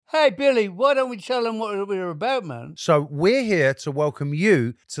Hey, Billy, why don't we tell them what we're about, man? So we're here to welcome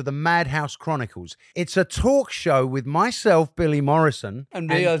you to the Madhouse Chronicles. It's a talk show with myself, Billy Morrison. And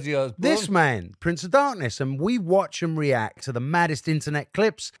me, Ozzy Osbourne. This man, Prince of Darkness. And we watch and react to the maddest internet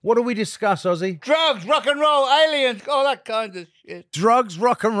clips. What do we discuss, Ozzy? Drugs, rock and roll, aliens, all that kind of shit. Drugs,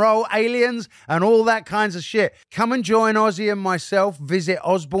 rock and roll, aliens, and all that kinds of shit. Come and join Ozzy and myself. Visit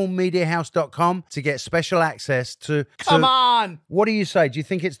osbornemediahouse.com to get special access to... Come on! What do you say? Do you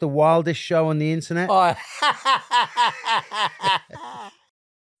think it's the wildest show on the internet? Oh.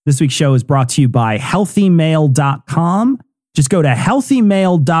 This week's show is brought to you by healthymail.com. Just go to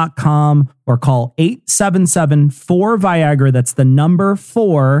healthymail.com or call 877-4-VIAGRA. That's the number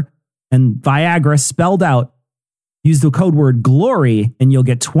 4 and Viagra spelled out. Use the code word GLORY and you'll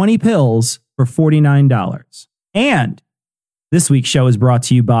get 20 pills for $49. And this week's show is brought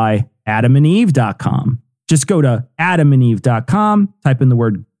to you by adamandeve.com. Just go to adamandeve.com, type in the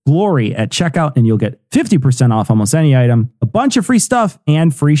word GLORY at checkout, and you'll get 50% off almost any item, a bunch of free stuff,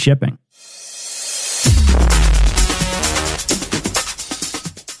 and free shipping.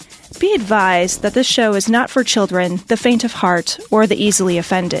 Be advised that this show is not for children, the faint of heart, or the easily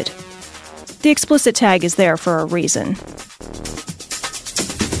offended. The explicit tag is there for a reason.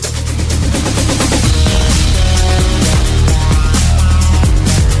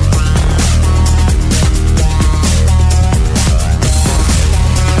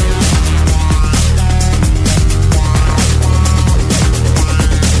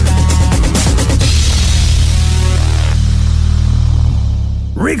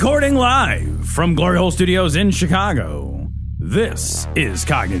 Recording live from Glory Hole Studios in Chicago, this is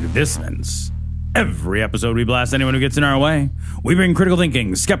Cognitive Dissonance. Every episode we blast anyone who gets in our way. We bring critical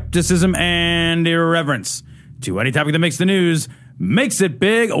thinking, skepticism, and irreverence to any topic that makes the news, makes it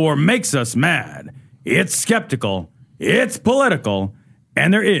big, or makes us mad. It's skeptical, it's political,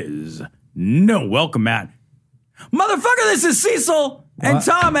 and there is no welcome mat. Motherfucker, this is Cecil and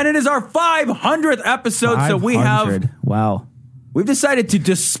Tom, and it is our 500th episode, so we have... Wow. We've decided to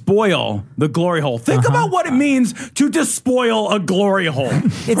despoil the glory hole. Think about what it means to despoil a glory hole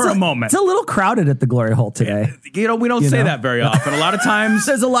for a moment. It's a little crowded at the glory hole today. We don't say that very often. A lot of times,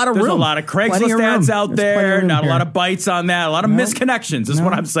 there's a lot of room. There's a lot of Craigslist ads out there. Not a lot of bites on that. A lot of misconnections is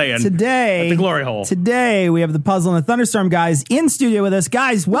what I'm saying. Today, at the glory hole. Today, we have the Puzzle and the Thunderstorm guys in studio with us.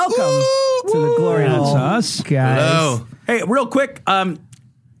 Guys, welcome to the glory hole. That's us. Guys. Hello. Hey, real quick,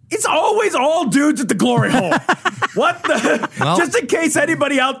 it's always all dudes at the glory hole. What the? Well, just in case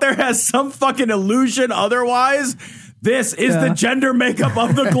anybody out there has some fucking illusion otherwise, this is the gender makeup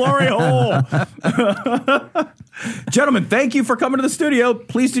of the glory hole. Gentlemen, thank you for coming to the studio.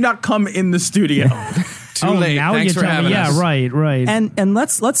 Please do not come in the studio. Too late. Now Thanks for having us. Yeah, right. And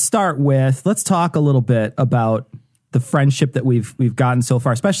let's talk a little bit about the friendship that we've gotten so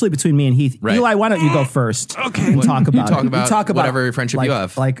far, especially between me and Heath. Right. Eli, why don't you go first? Okay. And talk about you talk about whatever friendship you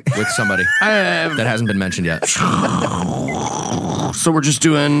have with somebody that hasn't been mentioned yet. So we're just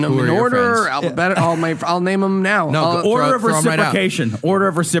doing them in order, alphabetical. I'll name them now. No, order of reciprocation. Order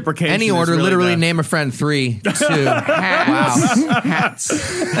of reciprocation. Any order, really literally name a friend. 3, 2. Hats.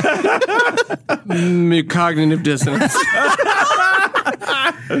 Cognitive dissonance.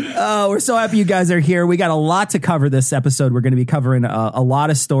 We're so happy you guys are here. We got a lot to cover this episode. We're going to be covering a lot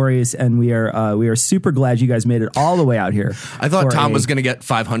of stories, and we are super glad you guys made it all the way out here. I thought Tom was going to get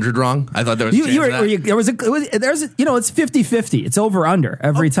 500 wrong. I thought there was it's 50-50. It's over under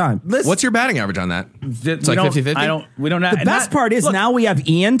every time. What's your batting average on that? It's like 50-50? We don't have. The best part is now we have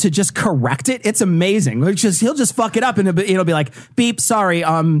Ian to just correct it. It's amazing. He'll just fuck it up, and it'll be like, beep, sorry,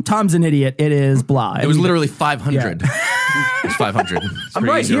 Tom's an idiot. It is blah. It was literally 500. It's 500. It's I'm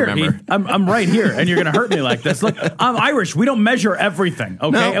right here. I'm right here, and you're going to hurt me like this. Look, I'm Irish. We don't measure everything,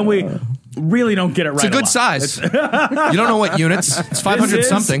 okay? No. And we really don't get it right. It's a good size. You don't know what units. It's 500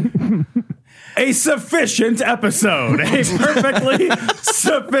 something. A sufficient episode. A perfectly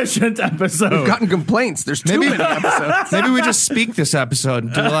sufficient episode. We've gotten complaints. There's too many episodes. Maybe we just speak this episode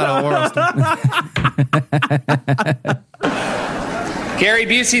and do a lot of oral stuff. Gary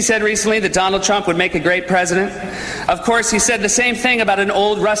Busey said recently that Donald Trump would make a great president. Of course, he said the same thing about an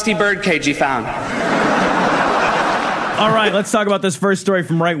old rusty birdcage he found. All right, let's talk about this first story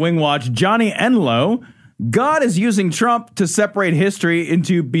from Right Wing Watch. Johnny Enlow. God is using Trump to separate history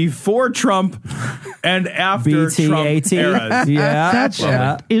into before Trump and after Trump eras.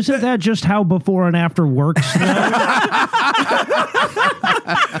 Yeah. Isn't that just how before and after works?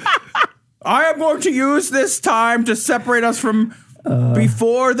 I am going to use this time to separate us from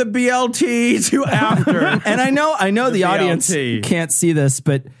before the BLT to after. And I know the audience can't see this,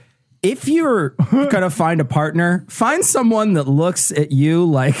 but if you're going to find a partner, find someone that looks at you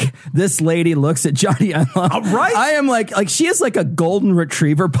like this lady looks at Johnny Enlow. Right? I am like she is like a golden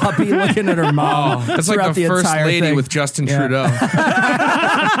retriever puppy looking at her mom. That's like the first lady thing. with Justin Trudeau.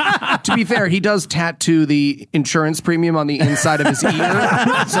 To be fair, he does tattoo the insurance premium on the inside of his ear,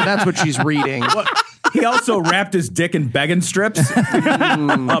 so that's what she's reading. He also wrapped his dick in begging strips.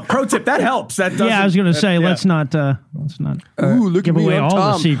 Pro tip, that helps. That doesn't. Yeah, I was going to say, yeah. let's not Ooh, look give at me, away I'm all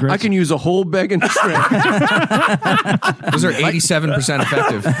Tom. the secrets. I can use a whole begging strip. Those are 87%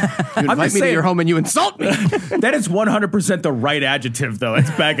 effective. You invite me to saying- your home and you insult me. That is 100% the right adjective, though.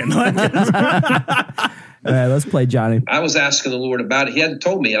 It's begging. All right, let's play Johnny. I was asking the Lord about it. He hadn't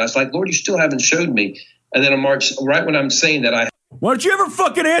told me. And I was like, Lord, you still haven't showed me. And then on March, right when I'm saying that, Why don't you ever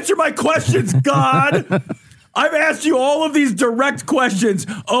fucking answer my questions, God? I've asked you all of these direct questions.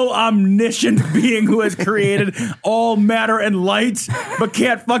 Oh, omniscient being who has created all matter and light, but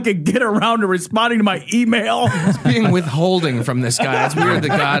can't fucking get around to responding to my email. It's being withholding from this guy. It's weird that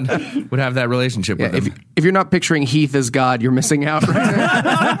God would have that relationship with him. If you're not picturing Heath as God, you're missing out.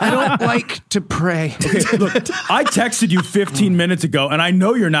 I don't like to pray. Okay, look, I texted you 15 minutes ago, and I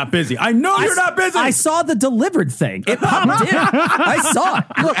know you're not busy. I know you're not busy. I saw the delivered thing. It popped in. I saw it.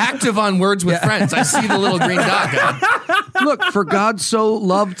 You're active on Words with Friends. I see the little green dot guy. Look, for God so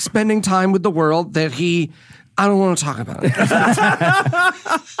loved spending time with the world that I don't want to talk about it. I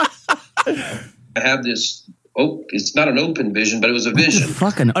have this. Oh, it's not an open vision, but it was a vision.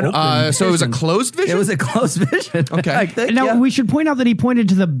 Fucking open So it was a closed vision? It was a closed vision. Okay. I think, Now, yeah. we should point out that he pointed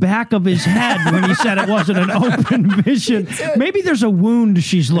to the back of his head when he said it wasn't an open vision. Maybe there's a wound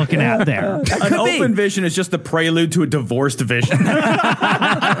she's looking at there. An open vision is just the prelude to a divorced vision.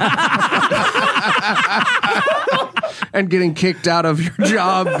 And getting kicked out of your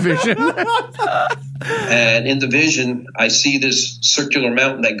job vision. And in the vision, I see this circular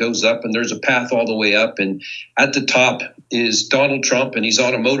mountain that goes up, and there's a path all the way up. And at the top is Donald Trump, and he's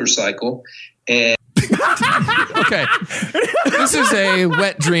on a motorcycle. And Okay. This is a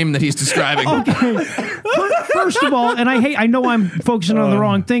wet dream that he's describing. Okay. First of all, and I know I'm focusing on the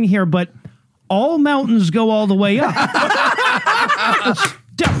wrong thing here, but all mountains go all the way up.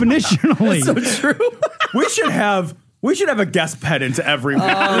 Definitionally. That's so true. We should have a guest pedant every week.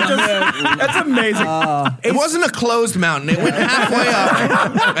 That's amazing. It wasn't a closed mountain. It went halfway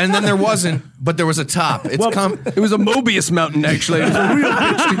up, and then there wasn't, but there was a top. It was a Mobius mountain, actually. It was a real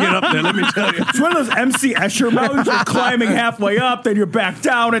bitch to get up there, let me tell you. It's one of those MC Escher mountains. You're climbing halfway up, then you're back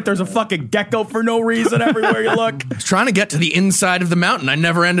down it. There's a fucking gecko for no reason everywhere you look. I was trying to get to the inside of the mountain. I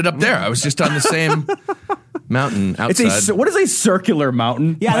never ended up there. I was just on the same mountain outside. What is a circular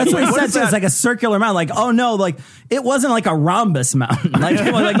mountain? Yeah, that's what he said. is Too. It's that? like a circular mountain. Like, oh no, like it wasn't like a rhombus mountain. Like,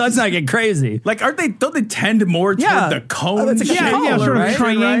 let's not get crazy. Like, don't they tend more toward the cone? That's a Yeah, sort of right?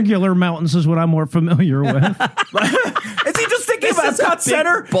 triangular mountains is what I'm more familiar with. Is he just thinking of Epcot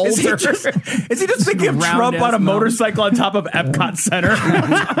Center? Is he just thinking of Trump on a motorcycle on top of Epcot Center?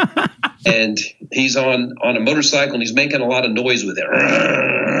 and he's on a motorcycle, and he's making a lot of noise with it.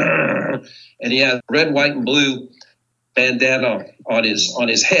 And he has red, white, and blue bandana on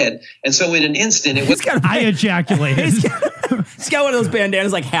his head. And so in an instant, it was... I ejaculated. He's got one of those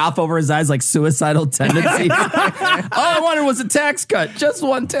bandanas like half over his eyes, like suicidal tendencies. All I wanted was a tax cut. Just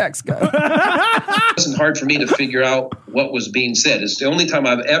one tax cut. It wasn't hard for me to figure out what was being said. It's the only time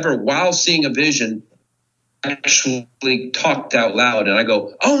I've ever, while seeing a vision, actually talked out loud, and I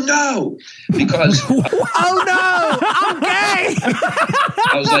go, "Oh no!" Because oh no, I'm gay.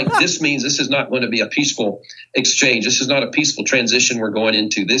 I was like, "This means this is not going to be a peaceful exchange. This is not a peaceful transition we're going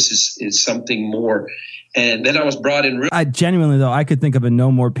into. This is something more." And then I was brought in. I genuinely, though, I could think of a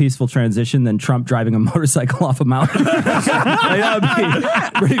no more peaceful transition than Trump driving a motorcycle off a mountain. Like, that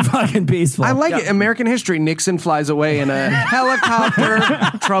would be pretty fucking peaceful. I like it. American history. Nixon flies away in a helicopter.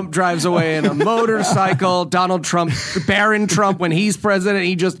 Trump drives away in a motorcycle. Donald Trump, Baron Trump, when he's president,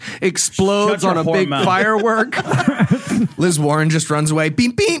 he just explodes on a big firework. Liz Warren just runs away.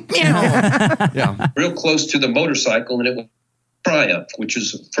 Beep, beep, meow. Yeah. Real close to the motorcycle, and it was Triumph, which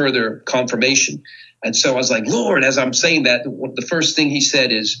was further confirmation. And so I was like, Lord, as I'm saying that, the first thing he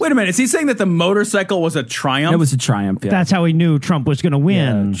said is... Wait a minute. Is he saying that the motorcycle was a triumph? It was a triumph, yeah. That's how he knew Trump was going to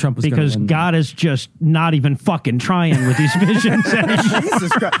win. Yeah, Trump was because gonna win. God is just not even fucking trying with these visions.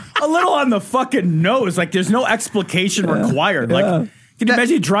 Jesus Christ. A little on the fucking nose. Like, there's no explication required. Like, Can you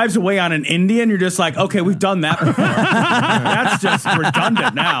imagine he drives away on an Indian? You're just like, okay, we've done that before. That's just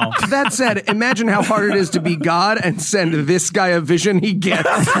redundant now. That said, imagine how hard it is to be God and send this guy a vision he gets.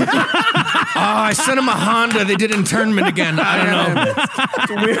 I sent him a Honda. They did internment again. I don't know.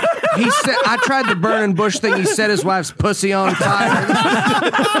 He said, I tried the burning bush thing. He set his wife's pussy on fire.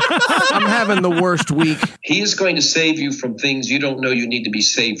 I'm having the worst week. He is going to save you from things you don't know you need to be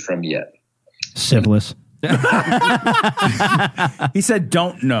saved from yet. Syphilis. He said,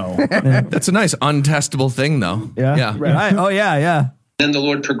 don't know. That's a nice untestable thing, though. Yeah. Right. Oh, yeah. Then the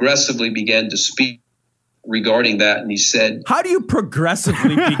Lord progressively began to speak regarding that, and he said, how do you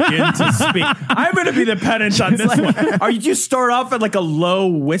progressively begin to speak? I'm going to be the pedant on this one. Are you just start off at like a low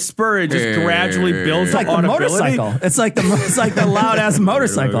whisper and just gradually builds It's like the motorcycle. It's like the loud ass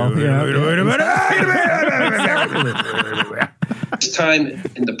motorcycle. You know? this time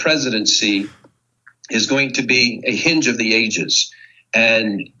in the presidency is going to be a hinge of the ages.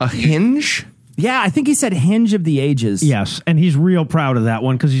 And a hinge? Yeah, I think he said hinge of the ages. Yes, and he's real proud of that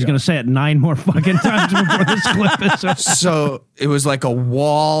one because he's going to say it 9 more fucking times before this clip is over. So it was like a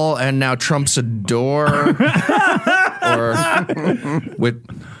wall, and now Trump's a door? Or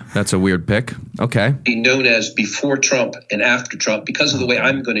that's a weird pick. Okay. Be known as before Trump and after Trump because of the way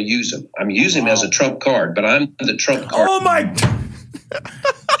I'm going to use him. I'm using him as a Trump card, but I'm the Trump card. Oh, my...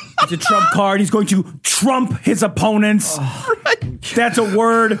 It's a Trump card. He's going to trump his opponents. That's a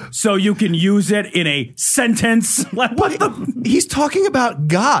word, so you can use it in a sentence. What He's talking about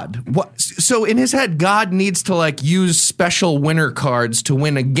God. What? So in his head, God needs to like use special winner cards to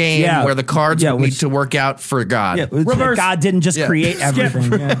win a game where the cards would need to work out for God. Yeah, reverse. God didn't just create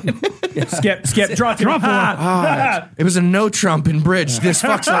everything. Skip. Draw four. It was a no Trump in bridge. This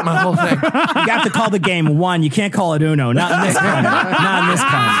fucks up my whole thing. You have to call the game 1. You can't call it Uno. Not in this kind. Not in this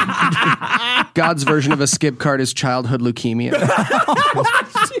kind. God's version of a skip card is childhood leukemia.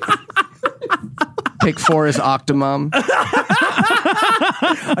 Pick 4 is Octomom.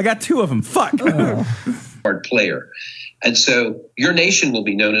 I got 2 of them. Fuck. Hard player. And so your nation will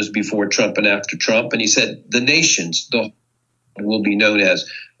be known as before Trump and after Trump. And he said the nations will be known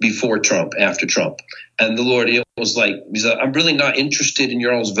as before Trump, after Trump. And the Lord, it was like, I'm really not interested in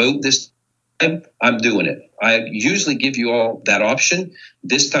your all's vote this time. I'm doing it. I usually give you all that option.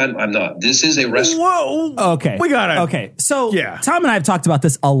 This time I'm not. This is a rest. Whoa. Okay. We got it. Okay. So Tom and I have talked about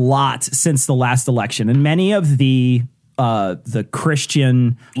this a lot since the last election, and many of the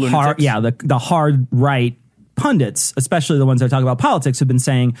Christian the hard right pundits, especially the ones that talk about politics, have been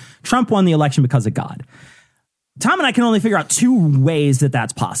saying Trump won the election because of God. Tom and I can only figure out 2 ways that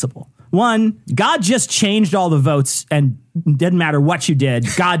that's possible. One, God just changed all the votes, and didn't matter what you did.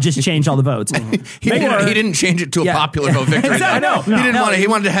 God just changed all the votes. He didn't change it to a popular vote victory. Exactly. I know. He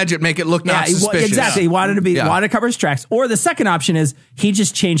wanted to hedge it, make it look not suspicious. Exactly. He wanted to cover his tracks. Or the second option is he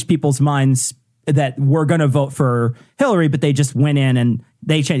just changed people's minds that we're going to vote for Hillary, but they just went in and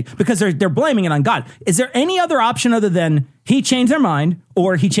they changed because they're blaming it on God. Is there any other option other than he changed their mind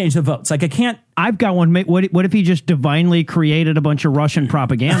or he changed the votes? Like, I can't. I've got one. What if he just divinely created a bunch of Russian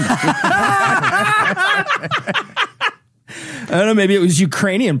propaganda? I don't know. Maybe it was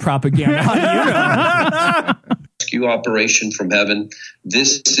Ukrainian propaganda. How do you know? Rescue operation from heaven.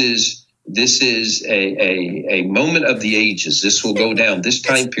 This is a moment of the ages. This will go down. This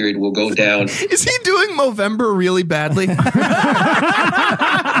time period will go down. Is he doing Movember really badly? It's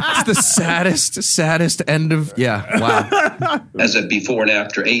the saddest end of. Yeah. Wow. As a before and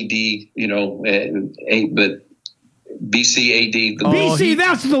after AD, but BC AD. BC,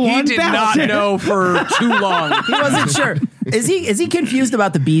 that's the one. He did not know for too long. He wasn't sure. Is he confused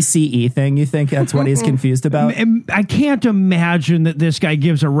about the BCE thing? You think that's what he's confused about? I can't imagine that this guy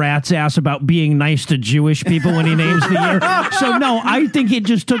gives a rat's ass about being nice to Jewish people when he names the year. So no, I think it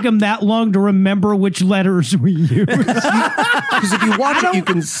just took him that long to remember which letters we use. Because if you watch it, you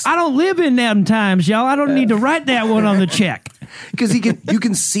can. I don't live in them times, y'all. I don't need to write that one on the check. Because you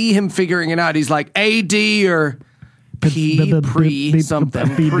can see him figuring it out. He's like AD or. Pre something.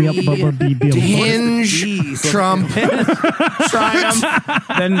 Hinge, Trump, Triumph,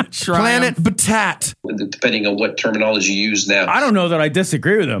 then Planet Batat. Depending on what terminology you use now. I don't know that I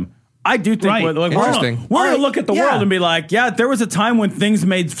disagree with him. I do think we're going to look at the world and be like, there was a time when things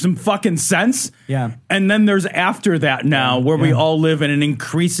made some fucking sense. Yeah. And then there's after that now where we all live in an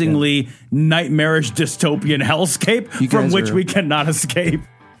increasingly nightmarish dystopian hellscape from which we cannot escape.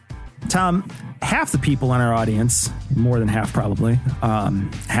 Tom, half the people in our audience, more than half probably,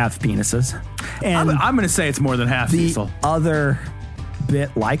 have penises. And I'm going to say it's more than half. The other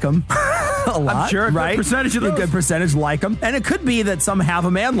bit like them a lot. I'm sure a good percentage of those. A good percentage like them. And it could be that some have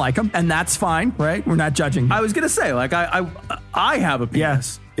them and like them, and that's fine, right? We're not judging. I was going to say, like, I have a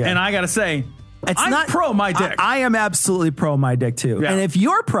penis. Yeah. And I got to say, It's I'm not pro my dick. I am absolutely pro my dick too. Yeah. And if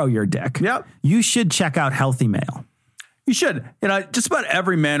you're pro your dick, you should check out Healthy Male. You should. Just about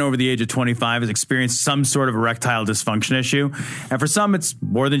every man over the age of 25 has experienced some sort of erectile dysfunction issue. And for some, it's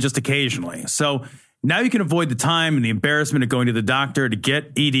more than just occasionally. So now you can avoid the time and the embarrassment of going to the doctor to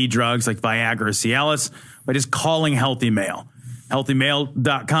get ED drugs like Viagra or Cialis by just calling Healthy Male.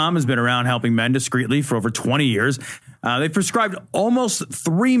 HealthyMale.com has been around helping men discreetly for over 20 years. They've prescribed almost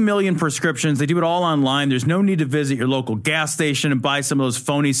 3 million prescriptions. They do it all online. There's no need to visit your local gas station and buy some of those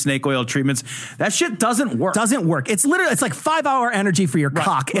phony snake oil treatments. That shit doesn't work. Doesn't work. It's literally, it's like 5-hour energy for your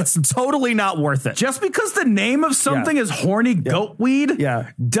cock. It's totally not worth it. Just because the name of something is horny goat weed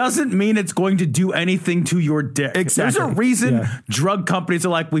doesn't mean it's going to do anything to your dick. Exactly. There's a reason drug companies are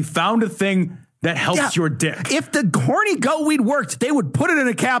like, we found a thing that helps your dick. If the horny goat weed worked, they would put it in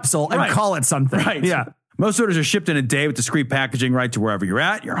a capsule and call it something. Right. Yeah. Most orders are shipped in a day with discreet packaging right to wherever you're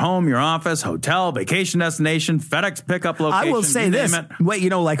at, your home, your office, hotel, vacation destination, FedEx pickup location. I will say this. Wait,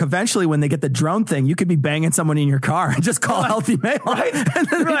 like eventually when they get the drone thing, you could be banging someone in your car and just call Healthy Male. Right. And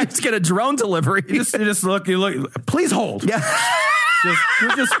then they just get a drone delivery. You just look, please hold. Yeah.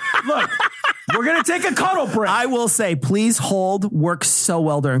 just look. We're going to take a cuddle break. I will say, please hold works so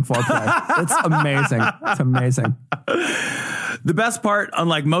well during foreplay. It's amazing. It's amazing. The best part,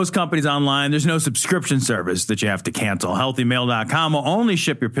 unlike most companies online, there's no subscription service that you have to cancel. HealthyMail.com will only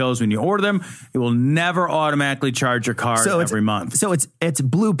ship your pills when you order them. It will never automatically charge your card every month. So it's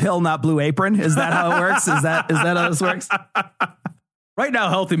blue pill, not blue apron. Is that how it works? Is that how this works? Right now,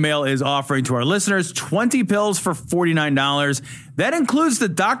 Healthy Male is offering to our listeners 20 pills for $49. That includes the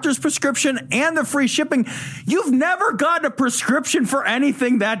doctor's prescription and the free shipping. You've never gotten a prescription for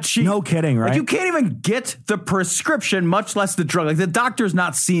anything that cheap. No kidding, right? Like you can't even get the prescription, much less the drug. Like the doctor's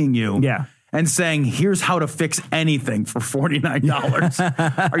not seeing you and saying, here's how to fix anything for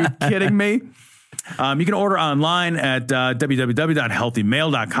 $49. Are you kidding me? You can order online at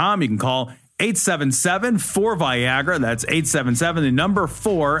www.healthymale.com. You can call 877-4-VIAGRA. That's 877, the number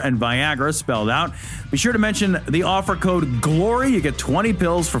 4 and Viagra spelled out. Be sure to mention the offer code GLORY. You get 20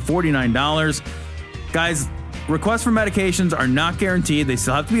 pills for $49. Guys, requests for medications are not guaranteed. They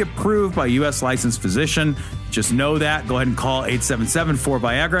still have to be approved by a U.S. licensed physician. Just know that. Go ahead and call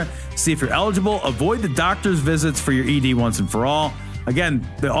 877-4-VIAGRA. See if you're eligible. Avoid the doctor's visits for your ED once and for all. Again,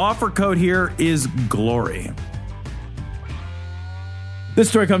 the offer code here is GLORY. This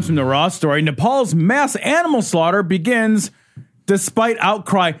story comes from the Raw story. Nepal's mass animal slaughter begins despite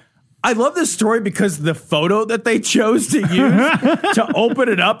outcry. I love this story because the photo that they chose to use to open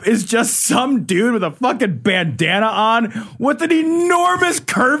it up is just some dude with a fucking bandana on with an enormous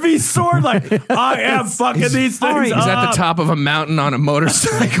curvy sword. Like, I am fucking these things up. He's at the top of a mountain on a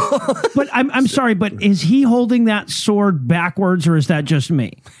motorcycle. But I'm sorry, but is he holding that sword backwards or is that just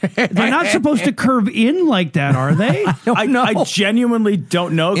me? They're not supposed to curve in like that, are they? I genuinely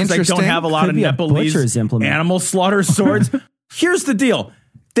don't know because I don't have a lot of Nepalese animal slaughter swords. Here's the deal.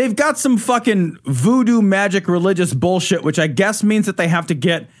 They've got some fucking voodoo magic religious bullshit, which I guess means that they have to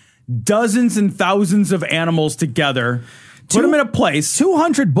get dozens and thousands of animals together, put them in a place.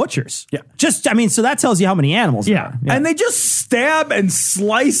 200 butchers. Yeah. So that tells you how many animals there are. Yeah. And they just stab and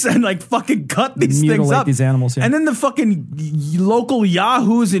slice and like fucking cut these things up. These animals. Yeah. And then the fucking local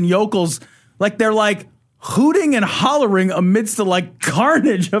yahoos and yokels, like they're like hooting and hollering amidst the like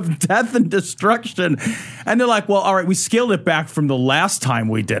carnage of death and destruction. And they're like, well, all right, we scaled it back from the last time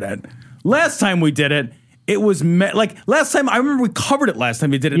we did it. It was last time I remember we covered it last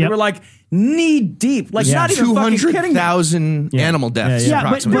time we did it. Yep. They were like knee deep, like not even 200,000 animal deaths.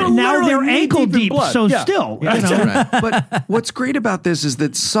 But now they're ankle deep. So still, right. But what's great about this is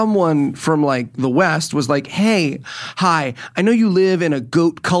that someone from like the West was like, "Hey, hi, I know you live in a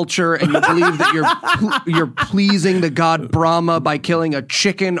goat culture and you believe that you're pleasing the god Brahma by killing a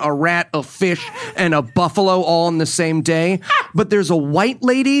chicken, a rat, a fish, and a buffalo all in the same day. But there's a white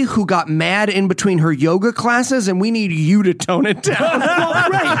lady who got mad in between her yoga classes, and we need you to tone it down." Well,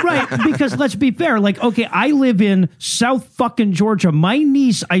 right. Because let's be fair. Like, okay, I live in South fucking Georgia. My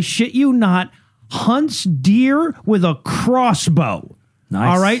niece, I shit you not, hunts deer with a crossbow.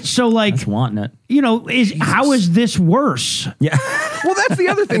 Nice. All right. So like, that's wanting it. How is this worse? Yeah. Well, that's the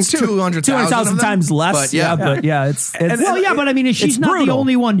other thing too. 200,000 times less. But it's but I mean, she's not brutal. The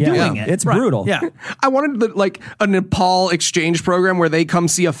only one doing it. It's brutal. Yeah. I wanted like a Nepal exchange program where they come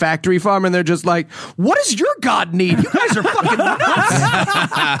see a factory farm and they're just like, "What does your god need? You guys are fucking nuts."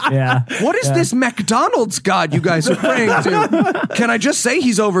 Yeah. What is this McDonald's god you guys are praying to? Can I just say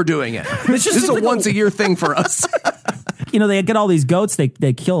he's overdoing it? This is a once a year thing for us. they get all these goats. They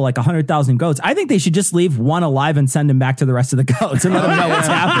kill like 100,000 goats. I think they should just leave one alive and send him back to the rest of the goats and let them know what's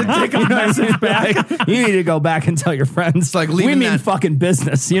happening. Take a message back. You need to go back and tell your friends. It's like we mean fucking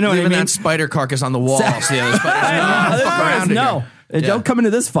business. You know what I mean? That spider carcass on the wall. So the other spiders. No. Don't come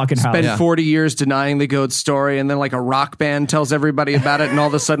into this fucking house. Spend 40 years denying the goat story, and then like a rock band tells everybody about it, and all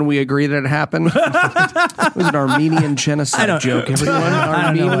of a sudden we agree that it happened. It was an Armenian genocide joke, everyone.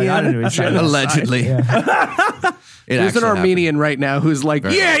 Armenian genocide. Allegedly. Yeah. There's an Armenian right now who's like,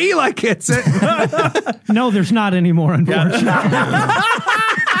 yeah, Eli gets it. No, there's not anymore, unfortunately.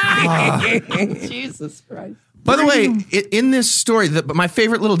 Jesus Christ. By the way, in this story, my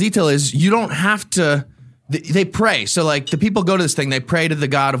favorite little detail is you don't have to... They pray. So, like, the people go to this thing, they pray to the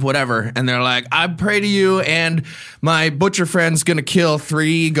god of whatever, and they're like, I pray to you, and my butcher friend's going to kill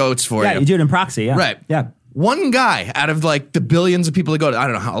 3 goats for you. Yeah, you do it in proxy, yeah. Right. Yeah. One guy out of, like, the billions of people that go to, I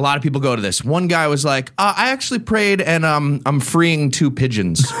don't know how, a lot of people go to this. One guy was like, I actually prayed, and I'm freeing 2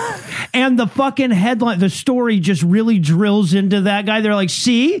 pigeons. And the fucking headline, the story just really drills into that guy. They're like,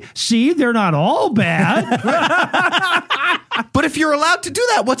 see, they're not all bad. But if you're allowed to do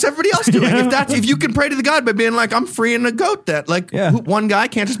that, what's everybody else doing? If you can pray to the god by being like, I'm freeing a goat, one guy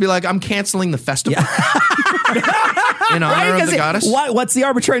can't just be like, I'm canceling the festival. In honor of the goddess. What's the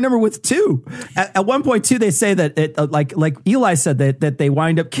arbitrary number with 2? At one point, too, they say that it, like Eli said that they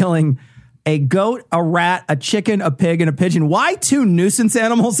wind up killing a goat, a rat, a chicken, a pig, and a pigeon. Why 2 nuisance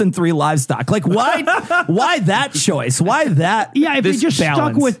animals and 3 livestock? Like, why that choice? Why that? Yeah, if they just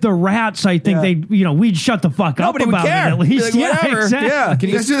stuck with the rats, I think we'd shut the fuck up Nobody about would care. it at least. Like, whatever. Exactly. Yeah. Can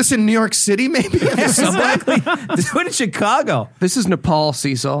you guys do this in New York City, maybe? Exactly. Do it in Chicago. This is Nepal,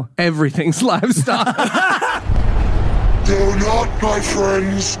 Cecil. Everything's livestock. Do not, my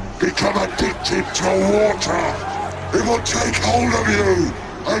friends, become addicted to water. It will take hold of you,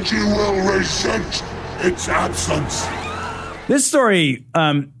 and you will resent its absence. This story,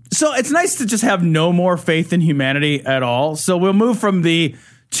 so it's nice to just have no more faith in humanity at all. So we'll move from the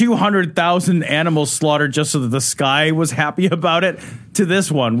 200,000 animals slaughtered just so that the sky was happy about it to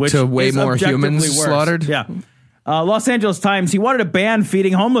this one, which to way is more humans worse. slaughtered. Yeah. Los Angeles Times, he wanted to ban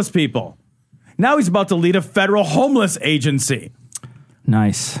feeding homeless people. Now he's about to lead a federal homeless agency.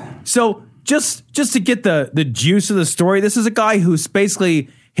 Nice. So just to get the juice of the story, this is a guy who's basically,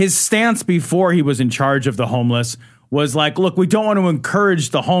 his stance before he was in charge of the homeless was like, look, we don't want to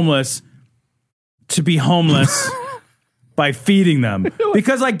encourage the homeless to be homeless by feeding them,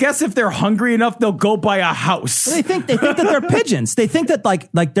 because I guess if they're hungry enough, they'll go buy a house. They think that they're pigeons. They think that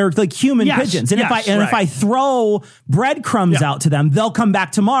like they're like human pigeons. And if I throw breadcrumbs out to them, they'll come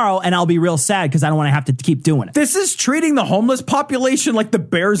back tomorrow, and I'll be real sad because I don't want to have to keep doing it. This is treating the homeless population like the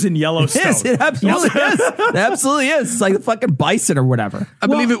bears in Yellowstone. It absolutely is. It absolutely is. It's like the fucking bison or whatever. I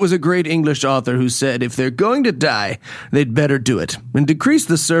believe it was a great English author who said, if they're going to die, they'd better do it and decrease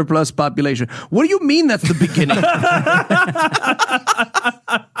the surplus population. What do you mean that's the beginning?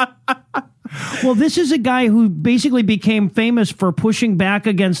 Well, this is a guy who basically became famous for pushing back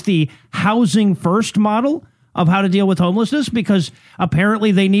against the housing first model of how to deal with homelessness, because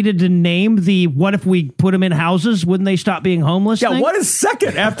apparently they needed to name the what if we put them in houses, wouldn't they stop being homeless? Yeah, thing? what is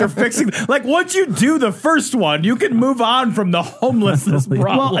second after fixing? Like, once you do the first one, you can move on from the homelessness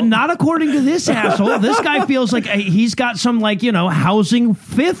problem. Well, not according to this asshole. This guy feels like he's got some, like, housing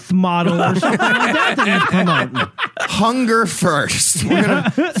fifth model or something like that he's promoting. Hunger first. We're going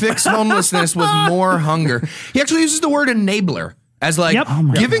to fix homelessness with more hunger. He actually uses the word enabler. As like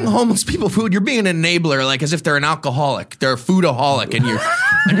giving homeless people food, you're being an enabler, like as if they're an alcoholic. They're a foodaholic, and you're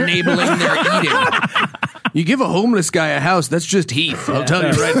enabling their eating. You give a homeless guy a house, that's just Heath. I'll tell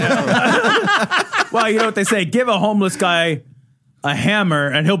you right now. Well, you know what they say? Give a homeless guy a hammer,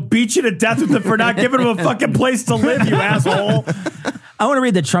 and he'll beat you to death with it for not giving him a fucking place to live, you asshole. I want to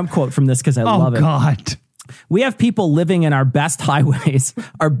read the Trump quote from this because I love it. Oh, God. We have people living in our best highways,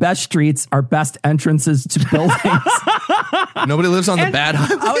 our best streets, our best entrances to buildings. Nobody lives on the bad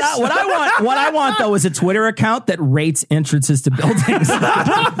highways. What I want though is a Twitter account that rates entrances to buildings.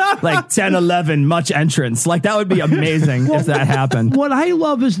 Like 10, 11, much entrance. Like that would be amazing if that happened. What I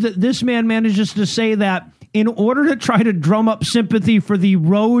love is that this man manages to say that in order to try to drum up sympathy for the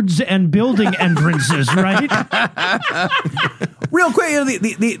roads and building entrances, right? Real quick,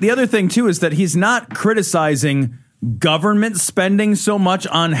 the other thing, too, is that he's not criticizing government spending so much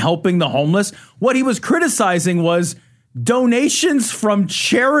on helping the homeless. What he was criticizing was donations from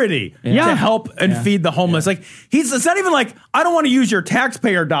charity to help and feed the homeless. Like, it's not even like, I don't want to use your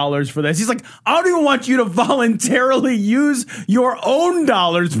taxpayer dollars for this. He's like, I don't even want you to voluntarily use your own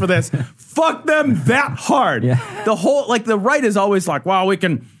dollars for this. Fuck them that hard. The whole, like, the right is always like, wow, we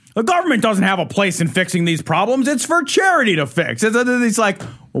can the government doesn't have a place in fixing these problems. It's for charity to fix. It's like,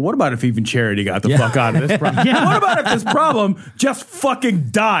 well, what about if even charity got the fuck out of this problem? What about if this problem just fucking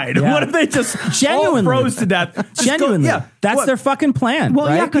died? What if they just all froze to death? Genuinely. That's their fucking plan.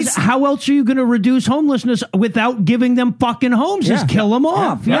 Well, yeah, because how else are you going to reduce homelessness without giving them fucking homes? Just kill them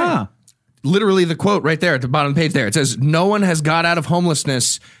off. Yeah. Literally the quote right there at the bottom of the page there. It says, no one has got out of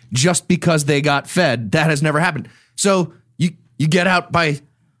homelessness just because they got fed. That has never happened. So you get out by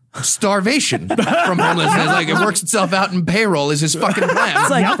starvation from homelessness. Like it works itself out in payroll is his fucking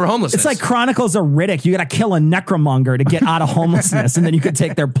plan for homelessness. It's like Chronicles of Riddick. You got to kill a necromonger to get out of homelessness, and then you can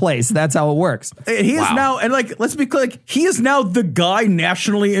take their place. That's how it works. He is now, and like, let's be clear, he is now the guy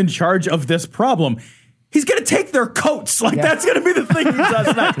nationally in charge of this problem. He's going to take their coats. Like, that's going to be the thing he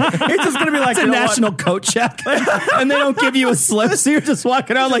does next. He's just going to be like, it's a national coat check. And they don't give you a slip. So you're just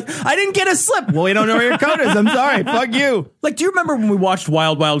walking around like, I didn't get a slip. Well, we don't know where your coat is. I'm sorry. Fuck you. Like, do you remember when we watched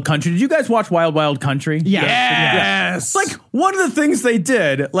Wild Wild Country? Did you guys watch Wild Wild Country? Yes. Like, one of the things they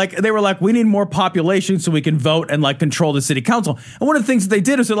did, like, they were like, we need more population so we can vote and, like, control the city council. And one of the things that they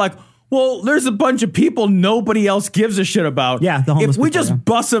did is they're like, well, there's a bunch of people nobody else gives a shit about. Yeah, the homeless If we people, just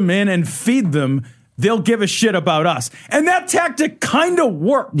bus them in and feed them, they'll give a shit about us. And that tactic kind of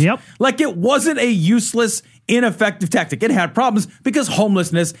worked. Yep. Like it wasn't a useless, ineffective tactic. It had problems because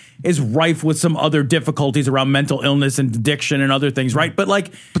homelessness is rife with some other difficulties around mental illness and addiction and other things, right? But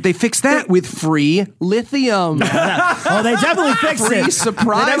they fixed that with free lithium. Oh, they definitely fixed Free it.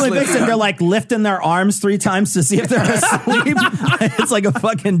 surprise They definitely fixed it. lithium. They're like lifting their arms 3 times to see if they're asleep. It's like a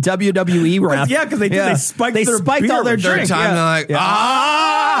fucking WWE rap. Yeah, because they spiked They their spiked all their beer. drinks. Third time, they're like,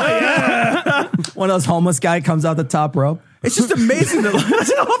 One of those homeless guy comes out the top rope. It's just amazing that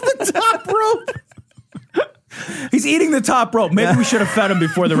off the top rope. He's eating the top rope. Maybe we should have fed him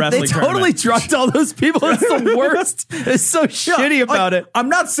before the wrestling They totally tournament. drugged all those people. It's the worst. It's so shitty about it. I'm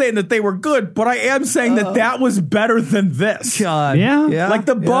not saying that they were good, but I am saying that was better than this. God. Yeah. Like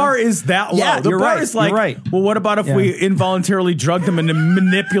the bar is that low. Yeah, the you're bar right. is like, You're right. well, what about if we involuntarily drug them and then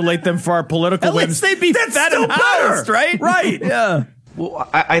manipulate them for our political At whims? least they'd be That's fed still and housed, better, right? Right. Yeah. Well,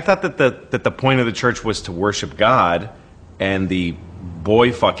 I thought that the point of the church was to worship God, and the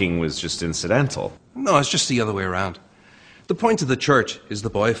boy fucking was just incidental. No, it's just the other way around. The point of the church is the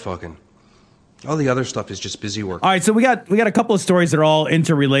boy fucking. All the other stuff is just busy work. All right, so we got a couple of stories that are all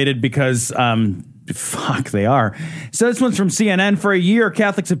interrelated because they are. So this one's from CNN. For a year,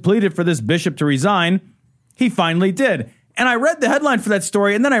 Catholics have pleaded for this bishop to resign. He finally did. And I read the headline for that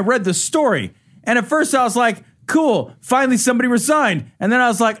story, and then I read the story. And at first I was like, cool, finally somebody resigned. And then I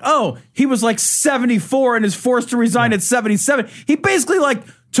was like, oh, he was like 74 and is forced to resign at 77. He basically like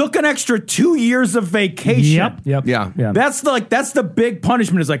took an extra 2 years of vacation. Yep. Yeah. That's the big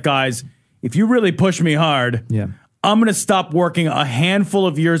punishment. Is like, guys, if you really push me hard, I'm going to stop working a handful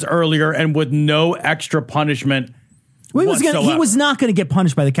of years earlier and with no extra punishment. He was not going to get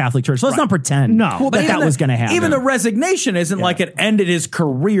punished by the Catholic Church. Let's not pretend that was going to happen. Even the resignation isn't like it ended his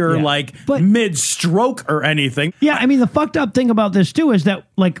career mid-stroke or anything. Yeah, I mean, the fucked up thing about this, too, is that,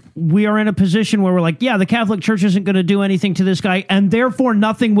 like, we are in a position where we're like, yeah, the Catholic Church isn't going to do anything to this guy, and therefore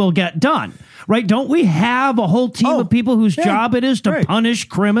nothing will get done. Right? Don't we have a whole team of people whose job it is to punish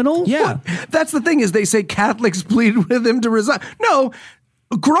criminals? Yeah. That's the thing is they say Catholics pleaded with him to resign. No.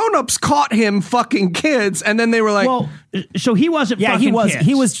 Grown-ups caught him fucking kids, and then they were like, well, so he wasn't fucking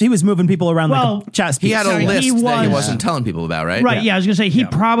kids. He was moving people around like a chess piece. He had a list that he wasn't telling people about, right? Right, I was going to say, he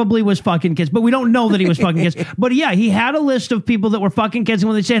probably was fucking kids, but we don't know that he was fucking kids. But yeah, he had a list of people that were fucking kids, and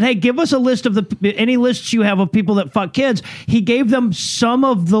when they said, hey, give us a list of any lists you have of people that fuck kids, he gave them some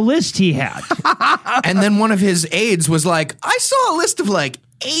of the list he had. And then one of his aides was like, I saw a list of like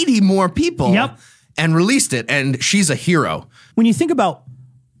 80 more people and released it, and she's a hero. When you think about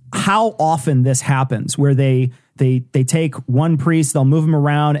how often this happens, where they take one priest, they'll move him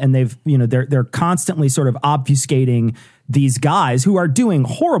around, and they're constantly sort of obfuscating these guys who are doing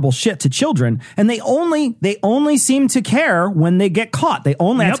horrible shit to children, and they only seem to care when they get caught. They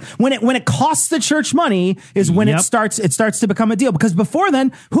only when it costs the church money is when it starts to become a deal, because before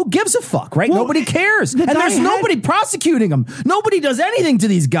then, who gives a fuck, right? Nobody cares, and there's nobody prosecuting them. Nobody does anything to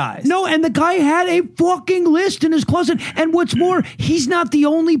these guys. No, and the guy had a fucking list in his closet, and what's more, he's not the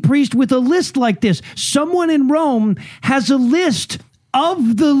only priest with a list like this. Someone in Rome has a list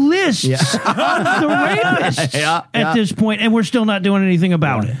of the lists of the rapists at this point, and we're still not doing anything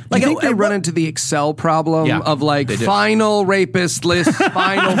about it. Like, I think they run into the Excel problem of like final rapist list,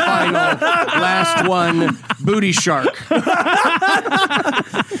 final, last one, booty shark.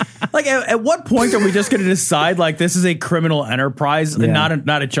 Like, at what point are we just going to decide like this is a criminal enterprise and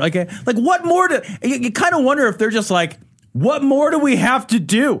not a church? Like what more? You kind of wonder if they're just like, What more do we have to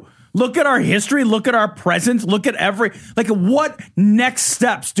do? Look at our history. Look at our present. Look at what next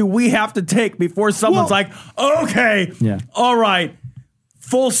steps do we have to take before someone's okay, all right,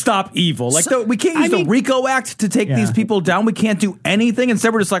 full stop evil. We can't use the RICO Act to take these people down. We can't do anything.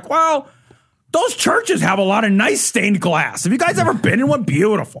 Instead, we're just like, well, those churches have a lot of nice stained glass. Have you guys ever been in one?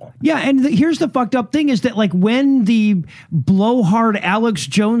 Beautiful. Yeah, and here's the fucked up thing is that when the blowhard Alex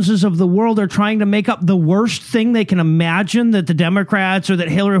Joneses of the world are trying to make up the worst thing they can imagine that the Democrats or that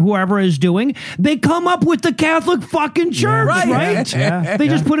Hillary, whoever is doing, they come up with the Catholic fucking church, right? Yeah. They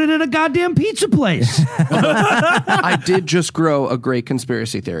just put it in a goddamn pizza place. I did just grow a great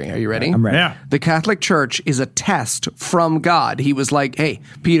conspiracy theory. Are you ready? I'm ready. Yeah. The Catholic Church is a test from God. He was like, hey,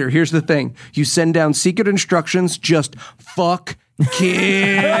 Peter, here's the thing. You send down secret instructions, just fuck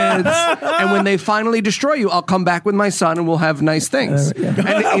kids. And when they finally destroy you, I'll come back with my son and we'll have nice things. And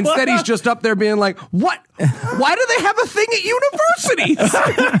instead, he's just up there being like, what? Why do they have a thing at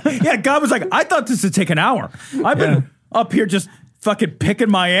universities? Yeah, God was like, I thought this would take an hour. I've been up here just fucking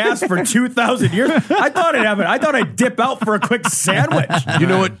picking my ass for 2,000 years. I thought I'd dip out for a quick sandwich. You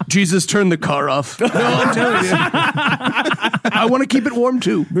know what? Jesus turned the car off. No, I'm telling you. I want to keep it warm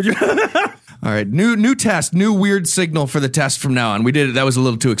too. All right, new test, new weird signal for the test from now on. We did it. That was a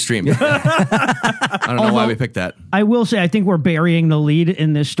little too extreme. I don't know why we picked that. I will say, I think we're burying the lead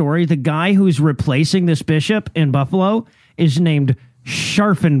in this story. The guy who's replacing this bishop in Buffalo is named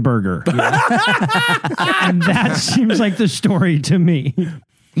Scharfenberger. And that seems like the story to me.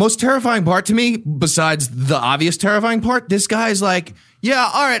 Most terrifying part to me, besides the obvious terrifying part, this guy's like, yeah,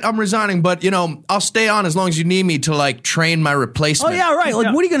 all right, I'm resigning, but, I'll stay on as long as you need me to, train my replacement. Oh, yeah, right. What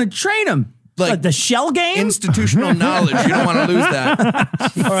are you going to train him? Like the shell game? Institutional knowledge. You don't want to lose that.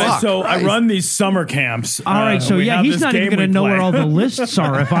 All right, so I run these summer camps. All right, so he's not even going to know where all the lists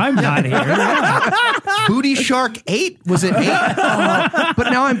are if I'm not here. Booty Shark 8? Was it 8? But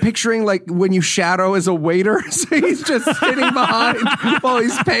now I'm picturing when you shadow as a waiter. So he's just sitting behind while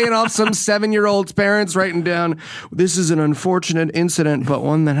he's paying off some 7-year-old's parents, writing down, this is an unfortunate incident, but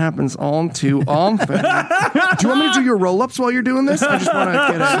one that happens all too often. Do you want me to do your roll-ups while you're doing this? I just want to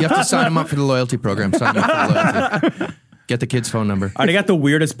get it. You have to sign him up for the loyalty program. Sign him up for the loyalty. Get the kid's phone number. All right, I got the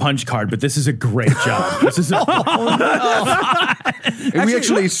weirdest punch card, but this is a great job. This is and we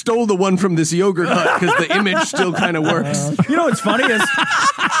actually stole the one from this yogurt hut because the image still kind of works. You know what's funny is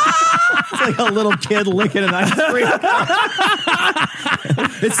it's like a little kid licking an ice cream.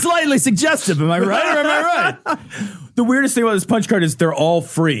 It's slightly suggestive. Am I right or am I right? The weirdest thing about this punch card is they're all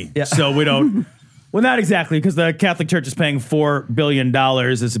free. Yeah. So we don't... Well, not exactly, because the Catholic Church is paying $4 billion.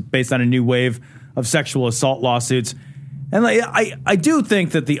 This is based on a new wave of sexual assault lawsuits. And I do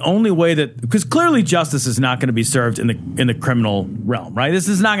think that the only way that, because clearly justice is not going to be served in the criminal realm, right? This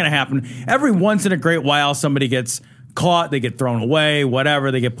is not going to happen. Every once in a great while, somebody gets caught, they get thrown away,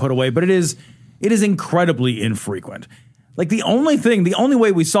 whatever, they get put away. But it is incredibly infrequent. The only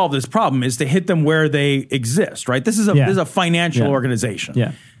way we solve this problem is to hit them where they exist, right? This is a financial organization.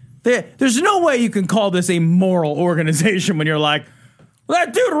 Yeah. There's no way you can call this a moral organization when you're like, well,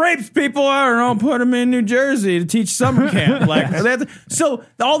 that dude rapes people. I don't know, put him in New Jersey to teach summer camp. So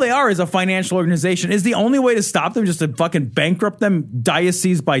all they are is a financial organization. Is the only way to stop them just to fucking bankrupt them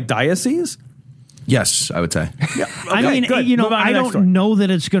diocese by diocese? Yes, I would say. Yeah. I mean, I don't know that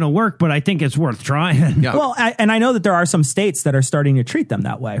it's going to work, but I think it's worth trying. Yeah. Well, and I know that there are some states that are starting to treat them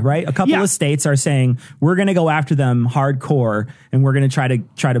that way, right? A couple of states are saying we're going to go after them hardcore, and we're going to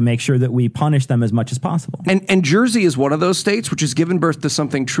try to make sure that we punish them as much as possible. And Jersey is one of those states which has given birth to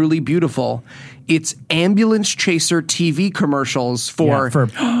something truly beautiful. It's ambulance chaser TV commercials for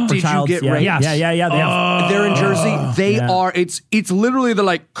did child, you get raped? Yeah. They're in Jersey. They are. It's literally they're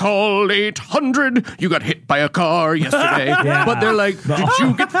like, call 800. You got hit by a car yesterday. But they're like, did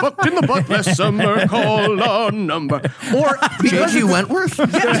you get fucked in the butt last summer? Call a number. Or J.G. Wentworth?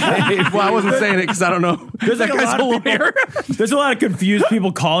 Well, I wasn't saying it because I don't know. There's that guy's a lawyer. There's a lot of confused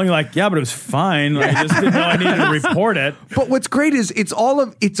people calling but it was fine. I just didn't know I needed to report it. But what's great is it's all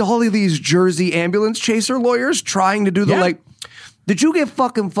of these Jersey ambulance chaser lawyers trying to do the did you get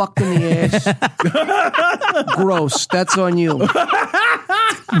fucking fucked in the ass? Gross. That's on you.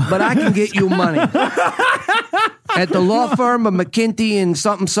 But I can get you money. At the law firm of McKinsey and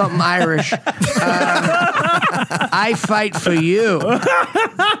something Irish. I fight for you.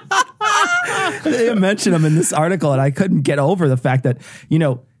 They mentioned them in this article, and I couldn't get over the fact that,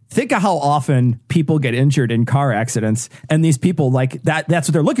 think of how often people get injured in car accidents, and these people like that's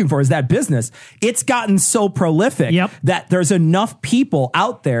what they're looking for, is that business. It's gotten so prolific that there's enough people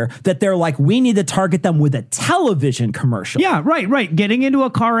out there that they're like, we need to target them with a television commercial. Yeah, right. Getting into a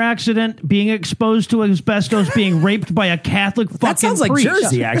car accident, being exposed to asbestos, being raped by a Catholic fucking That sounds like priest.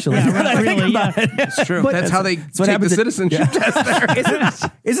 Jersey, actually. It's true. That's how they take the citizenship test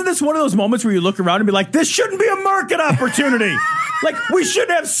there. Isn't this one of those moments where you look around and be like, this shouldn't be a market opportunity? Like, we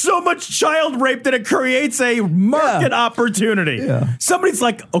shouldn't have so much child rape that it creates a market opportunity. Yeah. Somebody's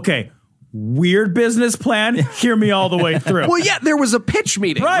like, okay, weird business plan, hear me all the way through. Well, yeah, there was a pitch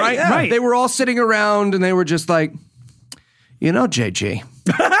meeting, right? Yeah. Right. They were all sitting around and they were just like, you know, JG,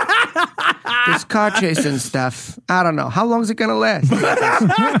 this car chasing stuff, I don't know. How long is it going to last?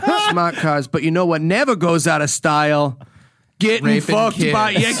 Smart cars. But you know what never goes out of style? Getting fucked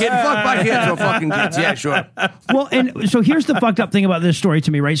by kids or fucking kids. Yeah, sure. Well, and so here's the fucked up thing about this story to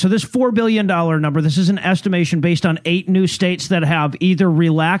me, right? So this $4 billion number, this is an estimation based on 8 new states that have either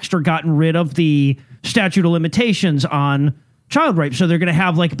relaxed or gotten rid of the statute of limitations on child rape. So they're going to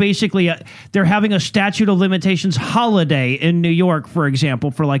have like basically they're having a statute of limitations holiday in New York, for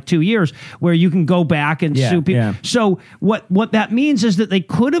example, for like 2 years where you can go back and sue people. Yeah. So what that means is that they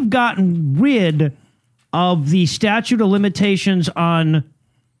could have gotten rid of the statute of limitations on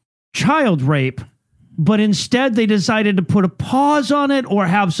child rape, but instead they decided to put a pause on it or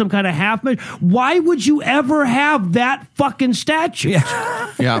have some kind of half measure. Why would you ever have that fucking statute?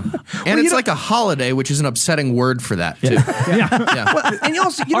 Yeah. And it's like a holiday, which is an upsetting word for that, too. Yeah. Well, and you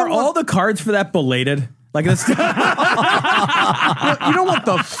also, are all the cards for that belated? Like this. You don't want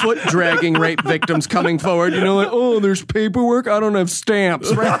the foot dragging rape victims coming forward. You know, like, oh, there's paperwork. I don't have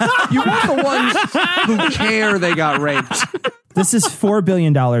stamps. Right? You want the ones who care they got raped. This is $4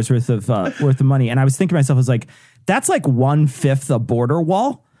 billion worth of money, and I was thinking to myself, I was like, that's like 1/5 a border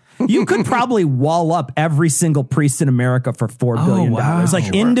wall. You could probably wall up every single priest in America for $4 billion.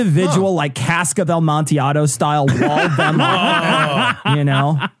 Like individual, like Casca del Amontillado style, wall them up. You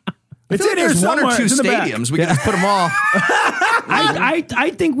know. It's in there's one or two stadiums. We can just put them all.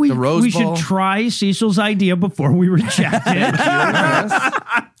 I think we should try Cecil's idea before we reject it.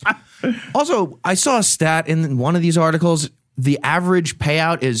 Also, I saw a stat in one of these articles. The average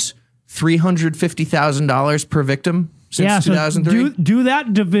payout is $350,000 per victim since 2003. So do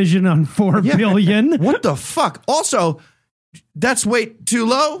that division on $4 billion. What the fuck? Also, that's way too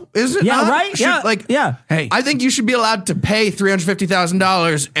low, isn't it? Yeah, right? Hey, I think you should be allowed to pay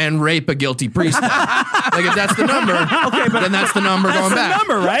 $350,000 and rape a guilty priest. Like, if that's the number, then that's the number going back. That's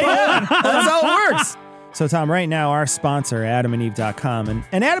the number, right? Yeah. That's how it works. So, Tom, right now, our sponsor, AdamandEve.com.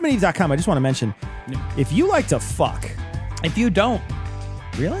 And AdamandEve.com, I just want to mention, if you like to fuck. If you don't.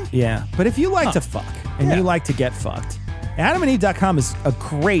 Really? Yeah. But if you like to fuck and you like to get fucked, AdamandEve.com is a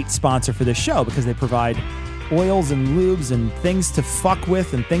great sponsor for this show because they provide oils and lubes and things to fuck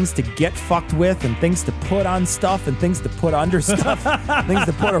with and things to get fucked with and things to put on stuff and things to put under stuff, things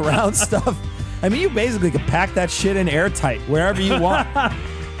to put around stuff. I mean, you basically can pack that shit in airtight wherever you want.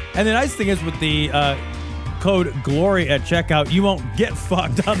 And the nice thing is with the code GLORY at checkout, you won't get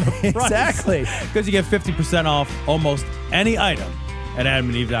fucked on the price. Exactly. Because you get 50% off almost any item at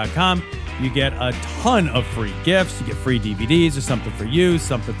AdamandEve.com. You get a ton of free gifts. You get free DVDs. There's something for you,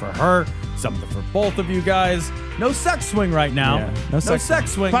 something for her, something for both of you guys. No sex swing right now. Yeah, no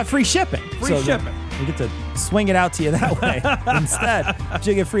sex swing. But free shipping. Free shipping. You get to swing it out to you that way instead.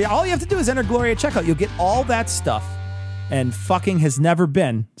 You get free. All you have to do is enter Glory at checkout. You'll get all that stuff. And fucking has never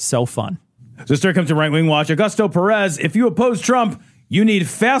been so fun. So here comes to Right Wing Watch. Augusto Perez, if you oppose Trump, you need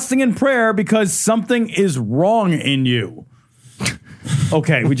fasting and prayer because something is wrong in you.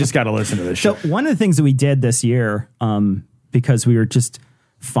 Okay, we just got to listen to this So shit. one of the things that we did this year, because we were just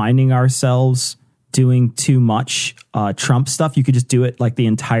finding ourselves doing too much Trump stuff, you could just do it like the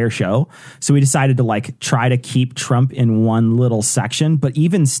entire show. So we decided to like try to keep Trump in one little section. But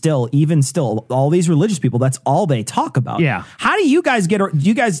even still, all these religious people, that's all they talk about. Yeah. How do you guys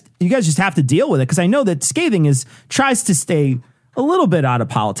you guys just have to deal with it? Because I know that Scathing tries to stay a little bit out of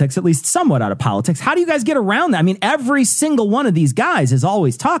politics, at least somewhat out of politics. How do you guys get around that? I mean, every single one of these guys is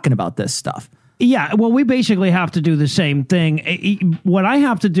always talking about this stuff. Yeah, well, we basically have to do the same thing. What I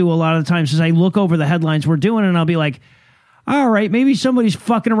have to do a lot of the times is I look over the headlines we're doing and I'll be like, all right, maybe somebody's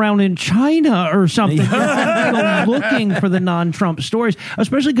fucking around in China or something. Looking for the non-Trump stories,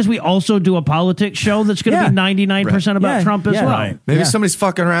 especially because we also do a politics show that's going to be 99% about Trump as well. Right. Maybe somebody's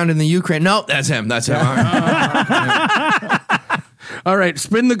fucking around in the Ukraine. No, that's him. That's him. All right,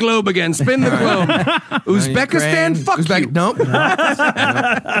 spin the globe again. Spin the globe. Uzbekistan, fuck you. Nope.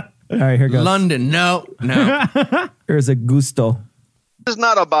 All right, here goes. London, no. Here's Augusto. This is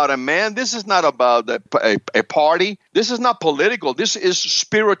not about a man. This is not about a party. This is not political. This is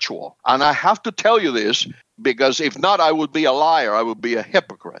spiritual. And I have to tell you this because if not, I would be a liar. I would be a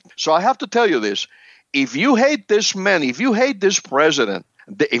hypocrite. So I have to tell you this. If you hate this man, if you hate this president,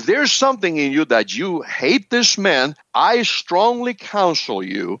 if there's something in you that you hate this man, I strongly counsel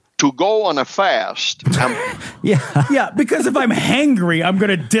you to go on a fast. Yeah, because if I'm hangry, I'm going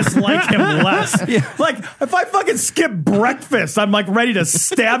to dislike him less. Like, if I fucking skip breakfast, I'm like ready to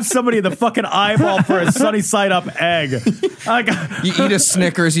stab somebody in the fucking eyeball for a sunny side up egg. Like, you eat a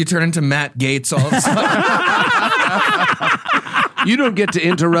Snickers, you turn into Matt Gaetz all of a sudden. You don't get to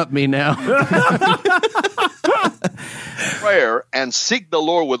interrupt me now. Prayer and seek the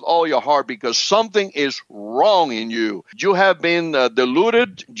Lord with all your heart because something is wrong in you. You have been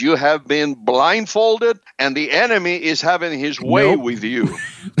deluded, you have been blindfolded, and the enemy is having his way with you.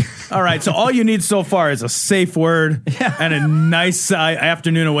 All right, so all you need so far is a safe word and a nice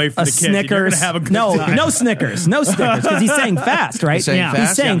afternoon away from the kids. Snickers. You're gonna have a good time. No Snickers. No Snickers, because he's saying fast, right?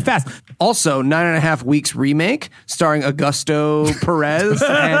 He's saying fast. Also, 9.5 Weeks remake starring Augusto Perez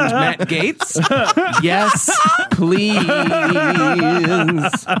and Matt Gaetz. Yes, please.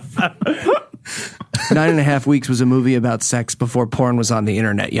 9.5 Weeks was a movie about sex before porn was on the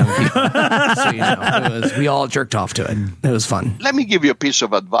internet, young people. So, you know, we all jerked off to it. It was fun. Let me give you a piece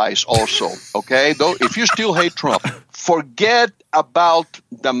of advice also, okay? Though, if you still hate Trump, forget about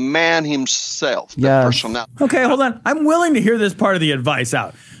the man himself, the personality. Okay, hold on. I'm willing to hear this part of the advice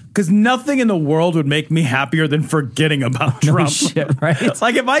out. Because nothing in the world would make me happier than forgetting about Trump. Shit, right?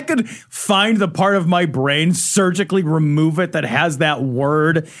 Like if I could find the part of my brain, surgically remove it that has that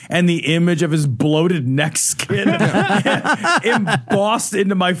word and the image of his bloated neck skin embossed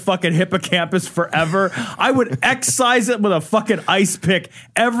into my fucking hippocampus forever, I would excise it with a fucking ice pick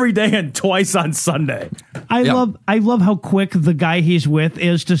every day and twice on Sunday. I love how quick the guy he's with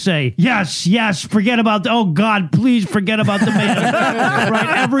is to say, yes, forget about, oh God, please forget about the man.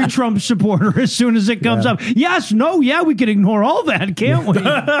 Right? Every Trump supporter, as soon as it comes up, we can ignore all that, can't we?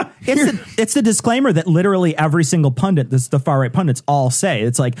 It's the disclaimer that literally every single pundit, the far right pundits all say.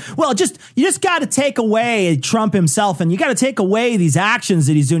 It's like, well, you just got to take away Trump himself, and you got to take away these actions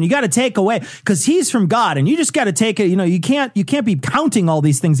that he's doing. You got to take away because he's from God, and you just got to take it. You know, you can't be counting all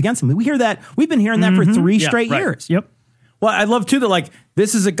these things against him. We hear that. We've been hearing that for 3 straight years. Yep. Well, I love too that like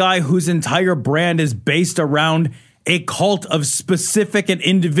this is a guy whose entire brand is based around a cult of specific and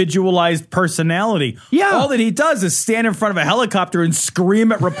individualized personality. Yeah. All that he does is stand in front of a helicopter and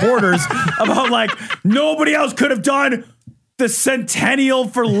scream at reporters about like nobody else could have done the centennial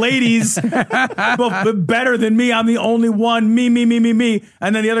for ladies better than me. I'm the only one. Me.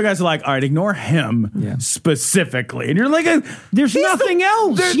 And then the other guys are like, all right, ignore him specifically. And you're like, there's nothing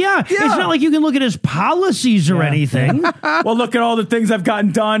else. It's not like you can look at his policies or anything. Well, look at all the things I've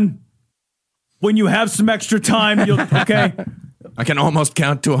gotten done. When you have some extra time, you'll, okay. I can almost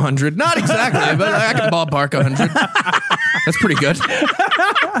count to 100. Not exactly, but I can ballpark 100. That's pretty good.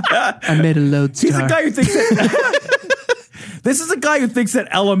 I made a lodestar. He's a guy who thinks that... This is a guy who thinks that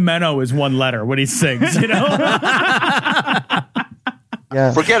Elemento is one letter when he sings, you know?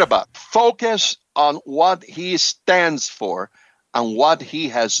 Forget about it. Focus on what he stands for and what he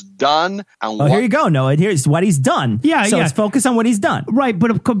has done. And here you go, Noah. Here's what he's done. So let's focus on what he's done. Right,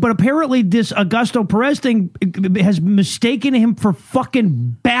 but apparently this Augusto Perez thing has mistaken him for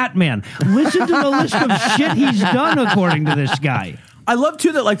fucking Batman. Listen to the list of shit he's done according to this guy. I love,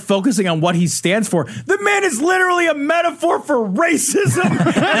 too, that, like, focusing on what he stands for. The man is literally a metaphor for racism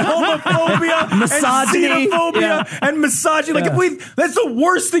and homophobia, misogyny, and xenophobia, and misogyny. Like, that's the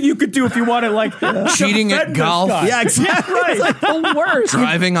worst thing you could do if you want to, like, cheating at golf. Yeah, exactly. Right. It's like the worst.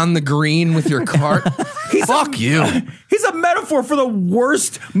 Driving on the green with your cart. Fuck you. He's a metaphor for the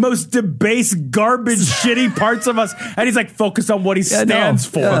worst, most debased, garbage, shitty parts of us. And he's like, focus on what he stands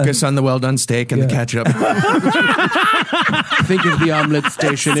for. Focus on the well-done steak and the ketchup. Think of the omelet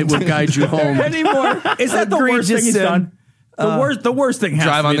station. It will guide you home. Anymore. Is that the worst thing he's done? The worst thing has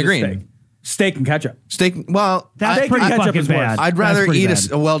drive to on be the green. Steak and ketchup. That's pretty fucking bad. I'd rather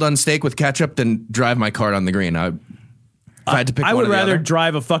eat a well-done steak with ketchup than drive my cart on the green. If I had to pick I one would or the rather other.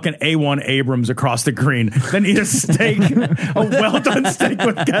 drive a fucking A1 Abrams across the green than eat a steak, a well-done steak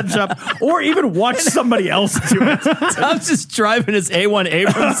with ketchup, or even watch somebody else do it. Tom's just driving his A1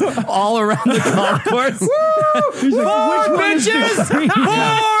 Abrams all around the golf course. He's like, More bitches!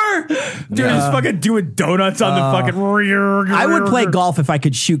 More! Dude, he's fucking doing donuts on the fucking rear. I would play golf if I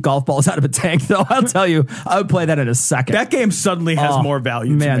could shoot golf balls out of a tank, though. I'll tell you, I would play that in a second. That game suddenly has more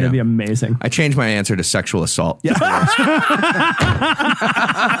value. Man, to me. that'd be amazing. I changed my answer to sexual assault. Yeah.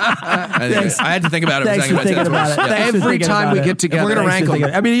 I had to think about it. Thanks for thinking about it. Thanks for Every thinking time about we it. get together, we're gonna rank them.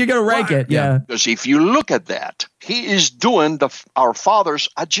 I mean, you're going to rank it. Yeah. Because if you look at that, he is doing our Father's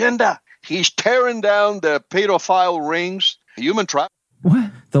agenda. He's tearing down the pedophile rings, human trafficking.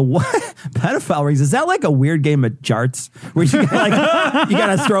 What? The what? Pedophile rings? Is that like a weird game of jarts where you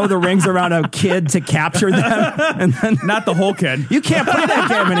gotta throw the rings around a kid to capture them? And then Not the whole kid. you can't play that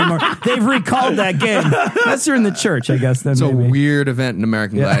game anymore. They've recalled that game. Unless you're in the church, I guess. Then It's a maybe. weird event in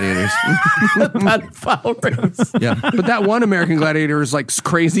American Gladiators. Pedophile rings. Yeah. But that one American Gladiator is like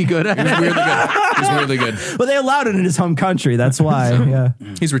crazy good at it. He's really good. Well, they allowed it in his home country. That's why. Yeah.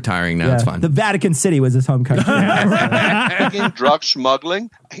 He's retiring now. Yeah. It's fine. The Vatican City was his home country. Drug smuggling.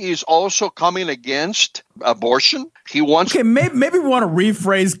 He's also coming against abortion. He wants. Okay, maybe we want to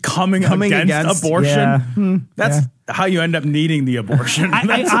rephrase coming against abortion. Yeah. That's how you end up needing the abortion.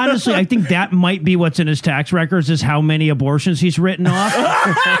 I honestly, I think that might be what's in his tax records is how many abortions he's written off.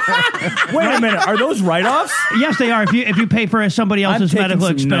 Wait a minute, are those write-offs? Yes, they are. If you pay for somebody else's taking medical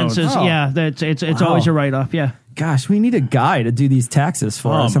some expenses, notes. Oh. yeah, it's Wow. always a write off. Yeah. Gosh, we need a guy to do these taxes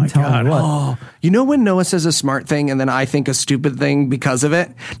for us. I'm telling you what. Oh, you know when Noah says a smart thing and then I think a stupid thing because of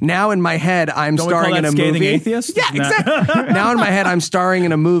it? Now in my head, I'm Don't we call starring in that a scathing movie. atheist? Yeah, exactly. Now in my head, I'm starring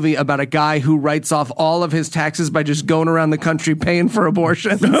in a movie about a guy who writes off all of his taxes by just going around the country paying for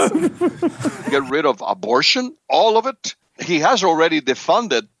abortions. Get rid of abortion, all of it. He has already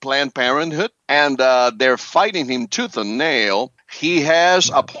defunded Planned Parenthood, and they're fighting him tooth and nail. He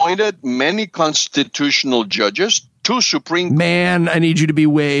has appointed many constitutional judges, 2 Supreme. Man, I need you to be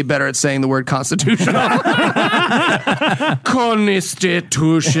way better at saying the word constitutional.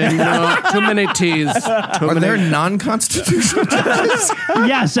 Constitution. No, too many T's. Are there non-constitutional judges?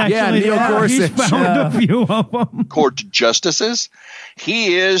 Yes, actually, Yeah, Neil there are. He's Gorsuch. found a few of them. Court justices.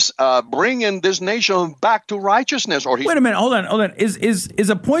 He is bringing this nation back to righteousness. Or Wait a minute, hold on. Is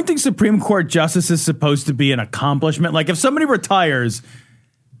appointing Supreme Court justices supposed to be an accomplishment? Like if somebody retires,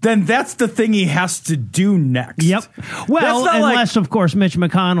 then that's the thing he has to do next. Yep. Well, That's not unless, of course, Mitch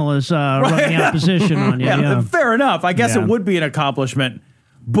McConnell is running opposition on you. Yeah. Fair enough. I guess Yeah. it would be an accomplishment,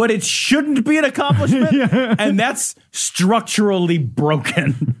 but it shouldn't be an accomplishment, and that's structurally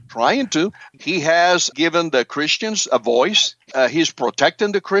broken. trying to. He has given the Christians a voice. He's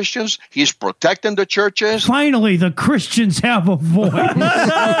protecting the Christians. He's protecting the churches. Finally, the Christians have a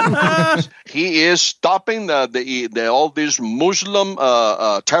voice. He is stopping all these Muslim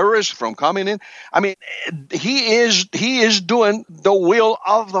terrorists from coming in. I mean, he is doing the will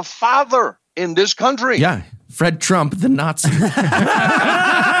of the Father in this country. Yeah. Fred Trump, the Nazi.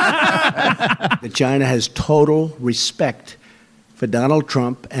 That China has total respect for Donald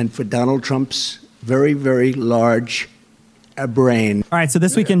Trump and for Donald Trump's very, very large brain. All right, so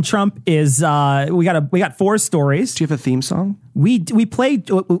this week in Trump is we got 4 stories. Do you have a theme song? We played.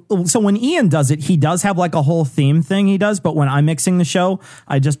 So when Ian does it, he does have like a whole theme thing he does. But when I'm mixing the show,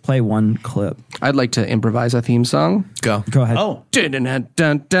 I just play one clip. I'd like to improvise a theme song. Go ahead. Oh, there's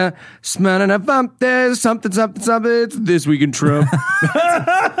something. It's This Week in Trump.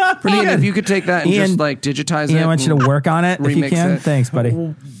 Ian, if you could take that and just like digitize it. Ian, I want you to work on it if you remix can. it. Thanks, buddy.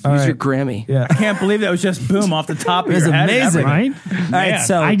 Use right. your Grammy. Yeah. I can't believe that was just boom off the top of It was your head. amazing. Right? All right,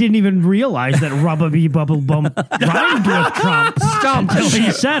 so I didn't even realize that Rubba Bee Bubble Bump rhymed with Trump until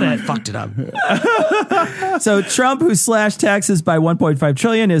he said it. Fucked it up. So Trump, who slashed taxes by $1.5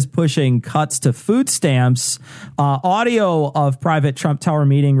 trillion, is pushing cuts to food stamps. Audio of private Trump Tower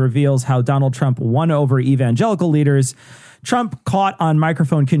meeting reveals how Donald Trump won over evangelical leaders. Trump caught on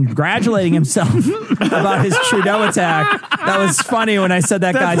microphone congratulating himself about his Trudeau attack. That was funny when I said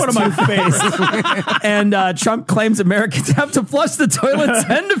that That's guy's one of my two-face. And Trump claims Americans have to flush the toilet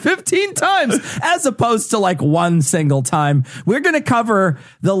 10 to 15 times as opposed to like one single time. We're going to cover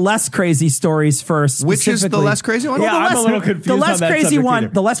the less crazy stories first. Which is the less crazy one? Yeah, I'm a little confused The less on that crazy subject one.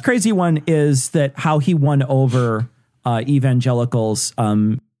 either. The less crazy one is that how he won over evangelicals.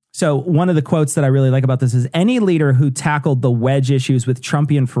 So one of the quotes that I really like about this is any leader who tackled the wedge issues with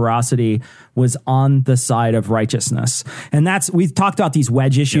Trumpian ferocity was on the side of righteousness. And we've talked about these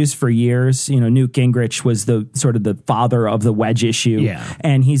wedge issues for years. You know, Newt Gingrich was the sort of the father of the wedge issue. Yeah.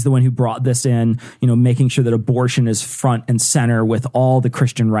 And he's the one who brought this in, you know, making sure that abortion is front and center with all the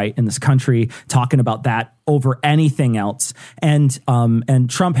Christian right in this country, talking about that over anything else. And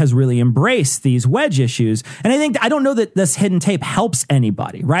Trump has really embraced these wedge issues. And I don't know that this hidden tape helps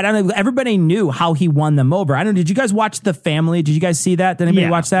anybody, right? I know everybody knew how he won them over. I don't know. Did you guys watch The Family? Did you guys see that? Did anybody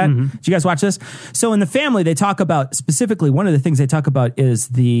watch that? Mm-hmm. Did you guys watch this? So in The Family, they talk about specifically, one of the things they talk about is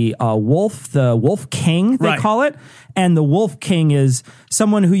the Wolf King, they call it. And the Wolf King is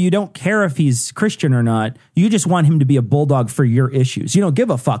someone who you don't care if he's Christian or not. You just want him to be a bulldog for your issues. You don't give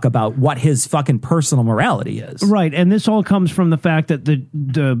a fuck about what his fucking personal morality is. Right. And this all comes from the fact that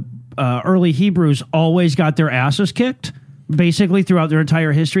the early Hebrews always got their asses kicked. Basically, throughout their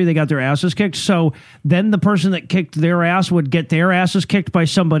entire history, they got their asses kicked. So then the person that kicked their ass would get their asses kicked by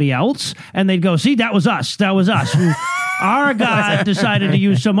somebody else. And they'd go, see, that was us. That was us. Our God decided to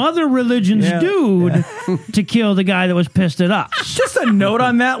use some other religion's dude to kill the guy that was pissed at us. Just a note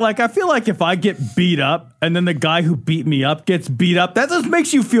on that. Like, I feel like if I get beat up and then the guy who beat me up gets beat up, that just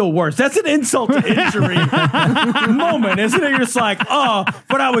makes you feel worse. That's an insult to injury moment, isn't it? You're just like, oh,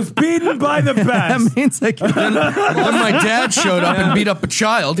 but I was beaten by the best. That means like then my dad showed up and beat up a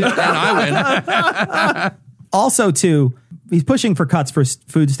child, and I win. Also, too, he's pushing for cuts for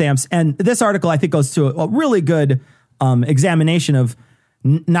food stamps. And this article, I think, goes to a really good examination of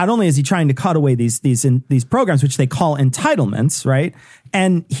not only is he trying to cut away these programs, which they call entitlements, right?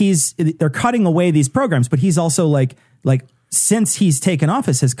 And they're cutting away these programs, but he's also like since he's taken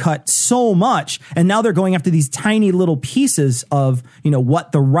office has cut so much, and now they're going after these tiny little pieces of,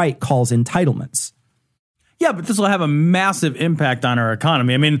 what the right calls entitlements. Yeah, but this will have a massive impact on our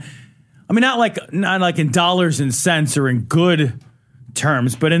economy. I mean, not like in dollars and cents or in good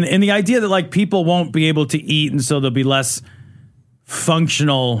terms, but in the idea that like people won't be able to eat, and so they'll be less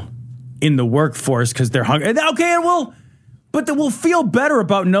functional in the workforce because they're hungry. Okay, but we'll feel better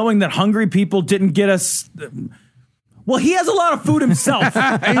about knowing that hungry people didn't get us. Well, he has a lot of food himself.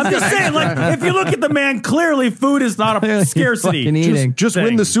 I'm just saying, like, if you look at the man, clearly food is not a scarcity. Just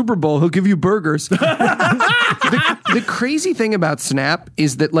win the Super Bowl. He'll give you burgers. The crazy thing about SNAP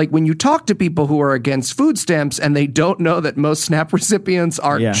is that, like, when you talk to people who are against food stamps and they don't know that most SNAP recipients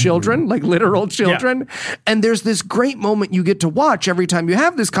are children, like literal children, and there's this great moment you get to watch every time you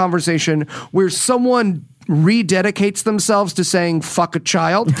have this conversation where someone rededicates themselves to saying fuck a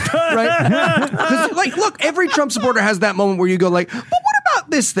child, right? Because like, look, every Trump supporter has that moment where you go like, but what about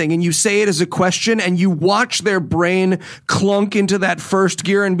this thing? And you say it as a question and you watch their brain clunk into that first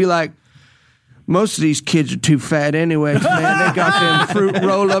gear and be like, most of these kids are too fat anyways, man. They got them fruit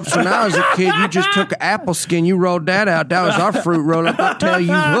roll-ups. When I was a kid, you just took an apple skin, you rolled that out. That was our fruit roll-up. I'll tell you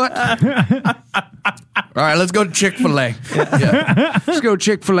what. All right, let's go to Chick-fil-A. Let's go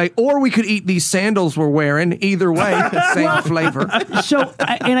Chick-fil-A. Or we could eat these sandals we're wearing. Either way, same flavor. So,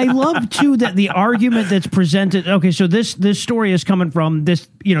 and I love, too, that the argument that's presented... Okay, so this story is coming from this...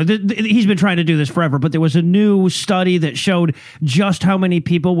 he's been trying to do this forever, but there was a new study that showed just how many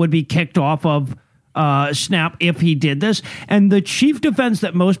people would be kicked off of SNAP if he did this. And the chief defense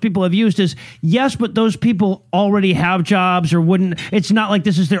that most people have used is, yes, but those people already have jobs or wouldn't. It's not like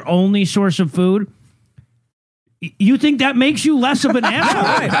this is their only source of food. You think that makes you less of an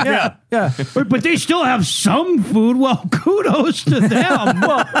asshole? Yeah. But they still have some food. Well, kudos to them.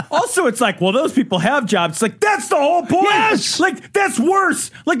 Well, also it's like, well, those people have jobs. It's like, that's the whole point. Yes. Like, that's worse.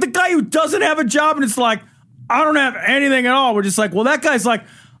 Like the guy who doesn't have a job and it's like, I don't have anything at all. We're just like, well, that guy's like,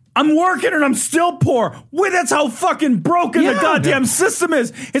 I'm working and I'm still poor. Wait, that's how fucking broken the goddamn system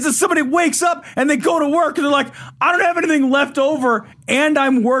is. Is that somebody wakes up and they go to work and they're like, I don't have anything left over and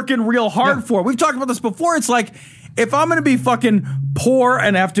I'm working real hard for it. We've talked about this before. It's like, if I'm going to be fucking poor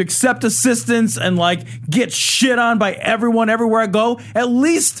and have to accept assistance and like get shit on by everyone everywhere I go, at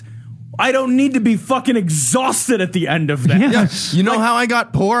least I don't need to be fucking exhausted at the end of that. Yes. You know how I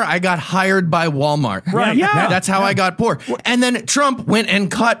got poor? I got hired by Walmart. Right. Yeah. That's how I got poor. And then Trump went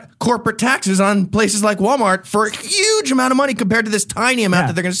and cut corporate taxes on places like Walmart for a huge amount of money compared to this tiny amount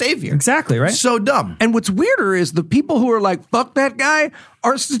that they're going to save here. Exactly, right? So dumb. And what's weirder is the people who are like, fuck that guy,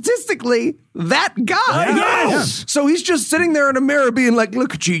 are statistically that guy. Yes. So he's just sitting there in a mirror being like,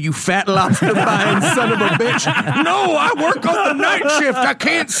 look at you, you fat lobster buying son of a bitch. No, I work on the night shift. I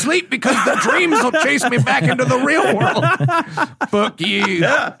can't sleep because the dreams will chase me back into the real world. Fuck you.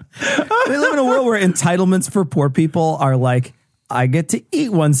 We live in a world where entitlements for poor people are like, I get to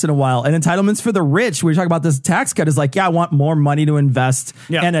eat once in a while. And entitlements for the rich, we talk about this tax cut, is like, yeah, I want more money to invest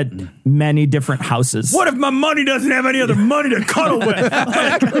in many different houses. What if my money doesn't have any other money to cuddle with?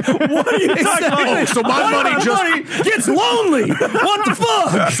 Like, what are you talking about? So my money gets lonely. What the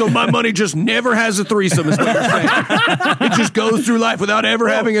fuck? So my money just never has a threesome, is what you're saying. It just goes through life without ever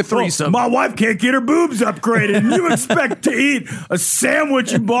having a threesome. My wife can't get her boobs upgraded, and you expect to eat a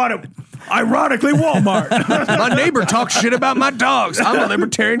sandwich you bought at Ironically, Walmart. My neighbor talks shit about my dogs. I'm a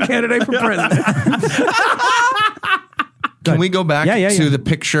libertarian candidate for president. Can we go back to the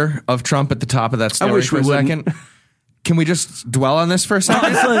picture of Trump at the top of that story for a second? Can we just dwell on this for a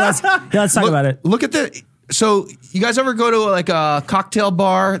second? let's talk about it. Look at the. So you guys ever go to like a cocktail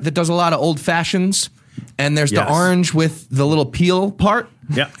bar that does a lot of old fashions, and there's the orange with the little peel part?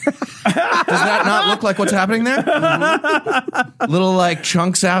 Yeah. Does that not look like what's happening there? Little like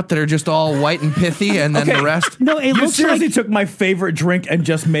chunks out that are just all white and pithy, and then the rest. No, it You looks seriously like. took my favorite drink and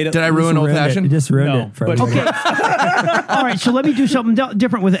just made it. Did I ruin old fashioned? You just ruined it for everybody. Okay. All right, so let me do something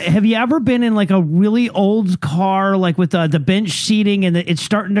different with it. Have you ever been in like a really old car, like with the bench seating, and it's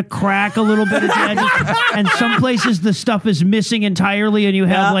starting to crack a little bit at the edges, and some places the stuff is missing entirely, and you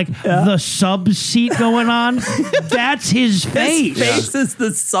have the sub seat going on? That's his face. His face is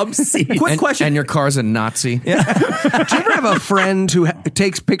the sub seat. Quick question. And your car's a Nazi. Do you ever have a friend who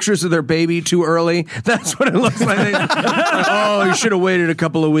takes pictures of their baby too early? That's what it looks like. Oh, you should have waited a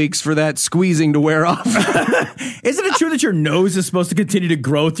couple of weeks for that squeezing to wear off. Isn't it true that your nose is supposed to continue to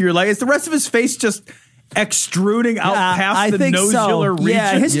grow through your life? Is the rest of his face just extruding out past the nodular region?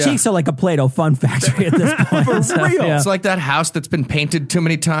 Yeah, his cheeks are like a Play-Doh Fun Factory at this point. For real. It's like that house that's been painted too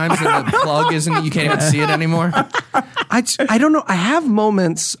many times and the plug isn't, you can't even see it anymore. I don't know. I have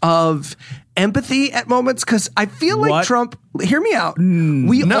moments of empathy at moments because I feel like Trump, hear me out.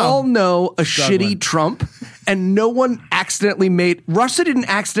 We all know a shitty Trump, and no one accidentally Russia didn't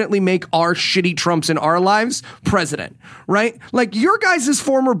accidentally make our shitty Trumps in our lives president, right? Like your guys'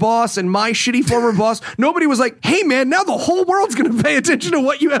 former boss and my shitty former boss, nobody was like, hey man, now the whole world's going to pay attention to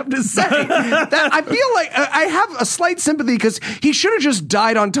what you have to say. That I feel like I have a slight sympathy because he should have just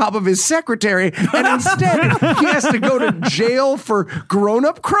died on top of his secretary, and instead he has to go to jail for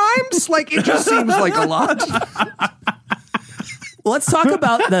grown-up crimes. Like it just seems like a lot. Let's talk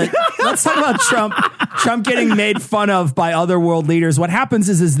about Trump getting made fun of by other world leaders. What happens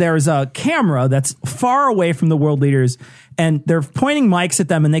is there's a camera that's far away from the world leaders, and they're pointing mics at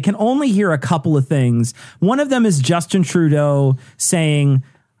them, and they can only hear a couple of things. One of them is Justin Trudeau saying,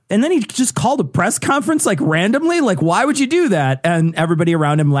 and then he just called a press conference like randomly. Like, why would you do that? And everybody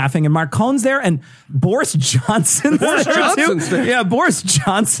around him laughing. And Mark Cohn's there, and Boris Johnson's there too. Yeah, Boris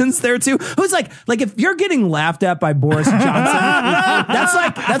Johnson's there too. Who's like if you're getting laughed at by Boris Johnson,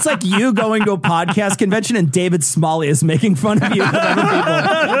 that's like you going to a podcast convention and David Smalley is making fun of you with other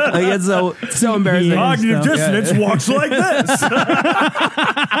people. Like it's so embarrassing. Cognitive dissonance walks like this.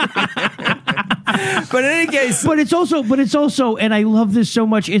 But in any case, but it's also, and I love this so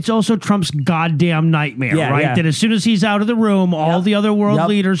much. It's also Trump's goddamn nightmare, right? Yeah. That as soon as he's out of the room, all the other world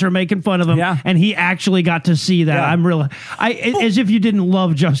leaders are making fun of him, and he actually got to see that. As if you didn't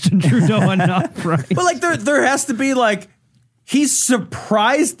love Justin Trudeau enough, right? But like, there has to be like, he's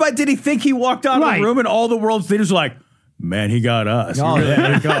surprised by. Did he think he walked out of the room and all the world's leaders were like, man, he got us. Oh,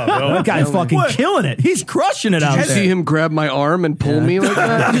 yeah. That guy's fucking killing it. He's crushing it out there. Did you see him grab my arm and pull me like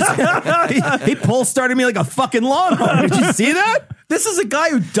that? he started me like a fucking lawnmower. Did you see that? This is a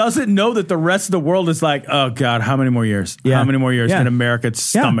guy who doesn't know that the rest of the world is like, oh God, how many more years? Yeah. How many more years can America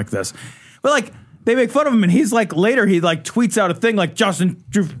stomach this? But like, they make fun of him, and he's like, later he like tweets out a thing like, Justin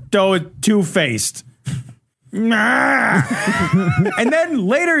Trudeau is two-faced. And then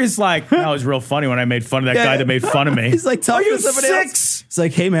later he's like, that was real funny when I made fun of that guy that made fun of me. He's like, are you six? It's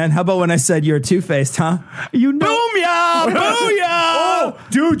like, hey man, how about when I said you're two-faced, huh? You know. Booyah! Booyah! Oh,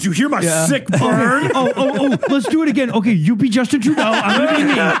 dude, you hear my sick burn? Oh, let's do it again. Okay, you be Justin Trudeau. I'm gonna be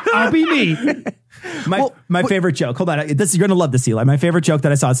me. I'll be me. My favorite joke. Hold on. You're going to love this, Eli. My favorite joke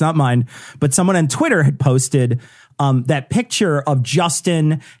that I saw, it's not mine, but someone on Twitter had posted that picture of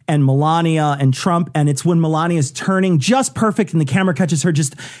Justin and Melania and Trump. And it's when Melania is turning just perfect and the camera catches her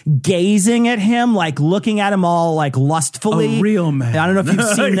just gazing at him, like looking at him all like lustfully. A real man. I don't know if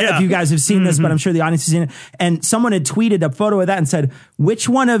you've seen that, if you guys have seen this, but I'm sure the audience has seen it. And someone had tweeted a photo of that and said, which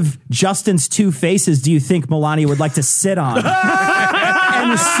one of Justin's two faces do you think Melania would like to sit on?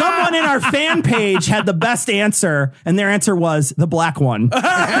 And someone in our fan page had the best answer, and their answer was the black one.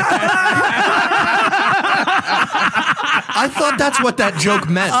 I thought that's what that joke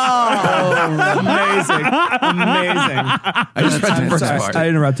meant. Oh, amazing. I just read the first part. I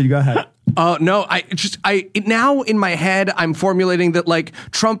interrupted you. Go ahead. No, now in my head, I'm formulating that like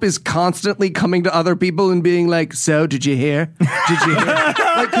Trump is constantly coming to other people and being like, so did you hear? Did you hear?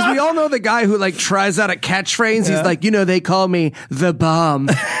 Like, cause we all know the guy who like tries out a catchphrase. He's like, they call me the bomb.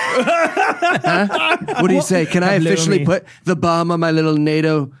 Huh? What do you say? Can I officially put the bomb on my little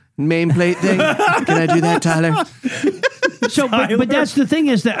NATO nameplate thing? Can I do that, Tyler? So, but that's the thing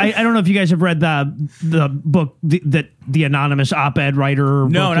is that I don't know if you guys have read the book that the anonymous op-ed writer.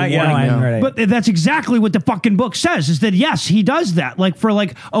 No, book not yet. award. I haven't read it. But that's exactly what the fucking book says, is that yes, he does that. Like for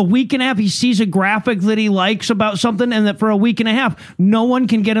like a week and a half, he sees a graphic that he likes about something, and that for a week and a half, no one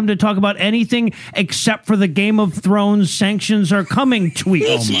can get him to talk about anything except for the Game of Thrones sanctions are coming tweet.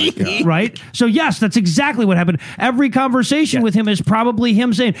 Oh my God. Right? So yes, that's exactly what happened. Every conversation with him is probably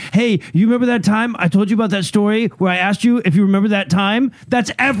him saying, hey, you remember that time I told you about that story where I asked you if you remember that time?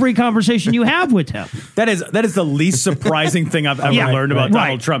 That's every conversation you have with him. That is the least surprising thing I've ever learned about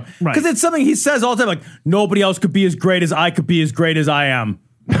Donald Trump. Because it's something he says all the time, like, nobody else could be as great as I could be as great as I am.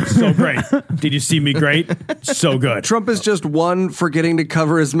 So great. Did you see me great? So good. Trump is just one forgetting to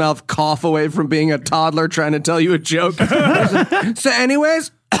cover his mouth cough away from being a toddler trying to tell you a joke. So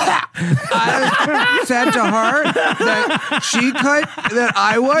anyways, I said to her that she could, that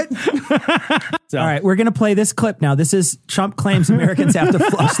I would. All right, we're going to play this clip now. This is Trump claims Americans have to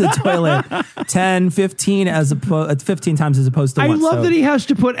flush the toilet 15 times as opposed to I once. love that he has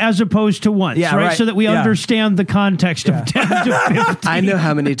to put as opposed to once, Yeah, right? right. So that we Yeah. understand the context of 10 to 15. I know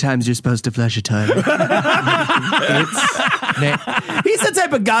how many times you're supposed to flush a toilet. He's the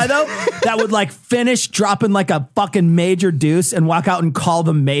type of guy, though, that would like finish dropping like a fucking major deuce and walk out and call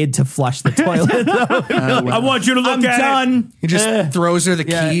the maid to flush the toilet. I want you to look I'm at done. it. He just throws her the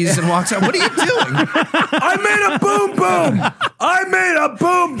keys and walks out. What are you doing? I made a boom boom. I made a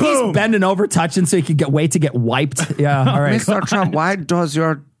boom boom. He's bending over, touching so he could wait to get wiped. Yeah, all right. Mr. Trump, why does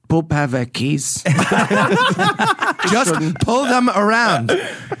your poop have a keys? Just pull them around.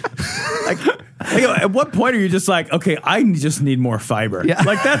 At what point are you just like, okay, I just need more fiber? Yeah.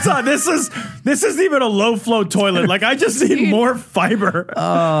 Like that's not. This is even a low flow toilet. Like I just need more fiber.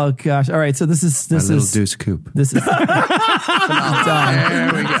 Oh gosh! All right, so this is Deuce Coupe. This is done.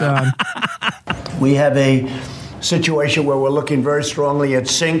 There we go. Done. We have a situation where we're looking very strongly at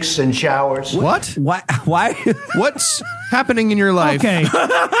sinks and showers. What? Why? What's happening in your life? Okay.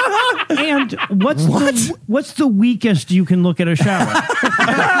 And what's the weakest you can look at a shower?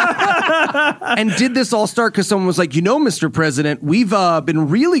 And did this all start because someone was like, you know, Mr. President, we've been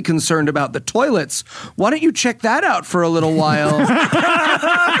really concerned about the toilets. Why don't you check that out for a little while?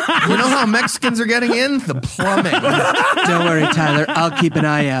 You know how Mexicans are getting in? The plumbing. Don't worry, Tyler. I'll keep an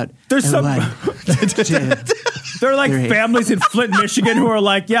eye out. There's some. One, two. There are like Three. families in Flint, Michigan, who are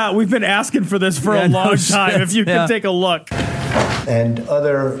like, yeah, we've been asking for this for a no long shit. time. If you Yeah. can take a look. And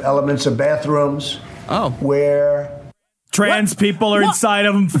other elements of bathrooms. Oh. Where Trans people are inside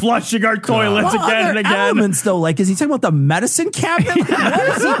of them flushing our toilets What again and other again. elements, though? Like, is he talking about the medicine cabinet? Like, what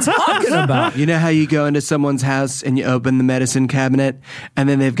is he talking about? You know how you go into someone's house and you open the medicine cabinet and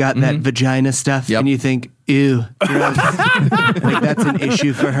then they've got that vagina stuff and you think, ew, gross. Like that's an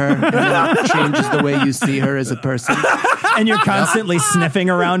issue for her. And then it changes the way you see her as a person. And you're constantly sniffing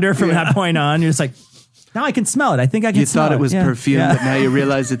around her from that point on. You're just like, now I can smell it. I think I can You smell thought it was Yeah. perfume, Yeah. but now you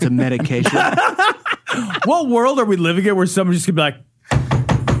realize it's a medication. What world are we living in where someone's just gonna be like,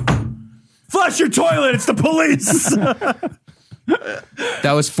 flush your toilet, it's the police.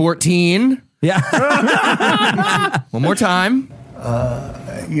 That was 14. Yeah. One more time.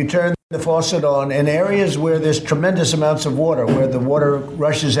 you turn the faucet on in areas where there's tremendous amounts of water, where the water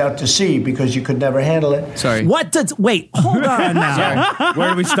rushes out to sea because you could never handle it. Sorry. What does, wait, hold on now. Sorry. Where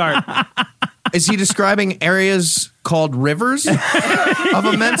do we start? Is he describing areas called rivers of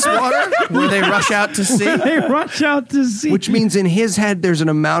immense water where they rush out to sea? They rush out to sea. Which means in his head, there's an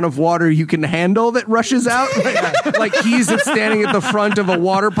amount of water you can handle that rushes out. Like he's standing at the front of a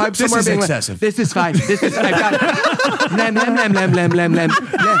water pipe This somewhere. is being like, excessive. This is fine. This is fine. Got it. Lam, lam, lam, lam, lam, lam, lam,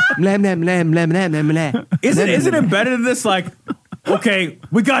 lam, lam, lam, lam, lam, lam, lam, lam. Is it embedded in this like, okay,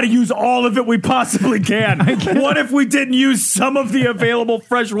 we got to use all of it we possibly can. What if we didn't use some of the available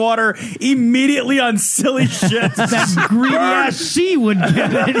fresh water immediately on silly shit? That greedy ass sea would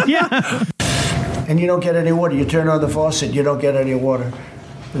get it. Yeah. And you don't get any water. You turn on the faucet, you don't get any water.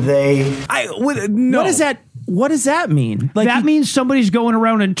 What does that mean? Like that means somebody's going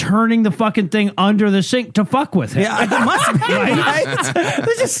around and turning the fucking thing under the sink to fuck with him. Yeah, it must be. Right?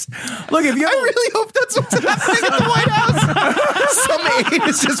 They're just look. If you, I really hope that's what's happening at the White House. Some aide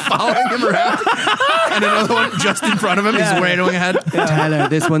is just following him around, and another one just in front of him. He's radioing ahead. Tyler,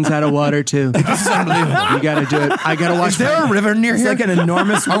 this one's out of water too. This is unbelievable. You got to do it. I got to wash. Is there a river near It's here? like an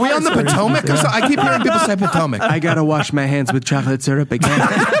enormous. Are we on the Potomac or something? I keep hearing people say Potomac. I got to wash my hands with chocolate syrup again.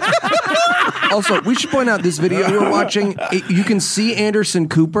 Also, we should point out this video you're watching. You can see Anderson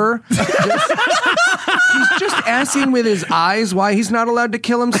Cooper He's just asking with his eyes why he's not allowed to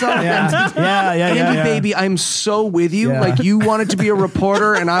kill himself. Andy, baby, I'm so with you. Yeah. Like, you wanted to be a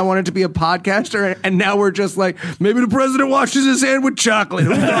reporter and I wanted to be a podcaster, and now we're just like, maybe the president washes his hand with chocolate.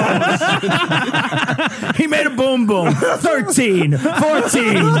 Who knows? He made a boom boom. 13,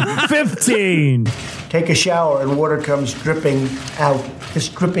 14, 15. Take a shower and water comes dripping out,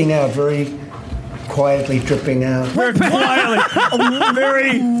 just dripping out, very quietly dripping out. Very quietly.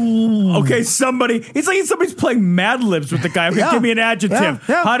 Okay, somebody. It's like somebody's playing Mad Libs with the guy. Okay, give me an adjective.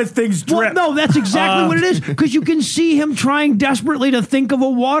 How did things drip? Well, no, that's exactly what it is. Because you can see him trying desperately to think of a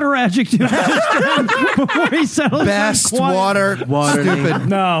water adjective before he settles Best down water. Stupid.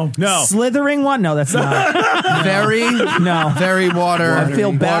 No. Slithering one? No, that's not. Very water. I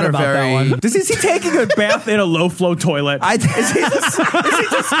feel bad about that one. Is he taking a bath in a low flow toilet? Is he just?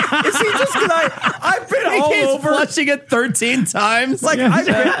 I've been all He's over. flushing it 13 times. Like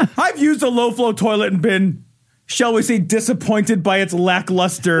I've used a low flow toilet and been, shall we say, disappointed by its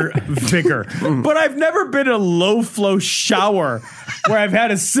lackluster vigor. But I've never been in a low flow shower where I've had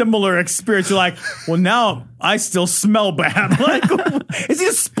a similar experience. You're like, well, now I still smell bad. Like, is he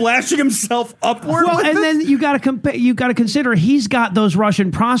just splashing himself upward? Well, and then you got to compare. You got to consider he's got those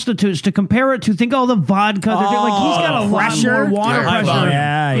Russian prostitutes to compare it to. Think, the vodka. Like, he's got a lot more water pressure.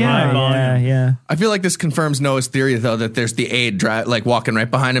 Yeah. I feel like this confirms Noah's theory, though, that there's the aide walking right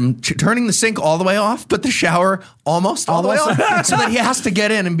behind him, turning the sink all the way off, but the shower almost all the way off, so that he has to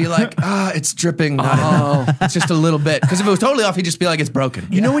get in and be like, it's dripping. It's just a little bit. Because if it was totally off, he'd just be like, it's broken.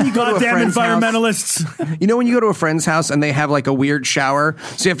 You know when you go to a friend's environmentalists. House, you know when you go to a friend's house and they have like a weird shower,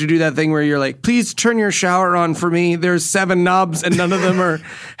 so you have to do that thing where you're like, please turn your shower on for me. There's 7 knobs and none of them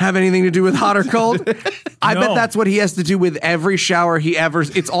have anything to do with hot or cold. I bet that's what he has to do with every shower he ever.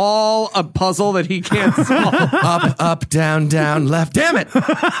 It's all a puzzle that he can't solve. Up, down, left. Damn it!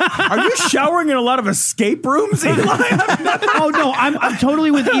 Are you showering in a lot of escape rooms, Eli? Oh no, I'm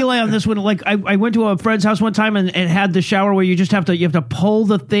totally with Eli on this one. Like I went to a friend's house one time and had the shower where you just have to pull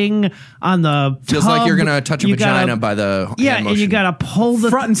the thing on the feels tub. like you're gonna touch a vagina by the hand and you gotta pull the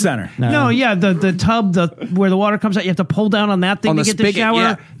front and center. The tub where the water comes out. You have to pull down on that thing to get the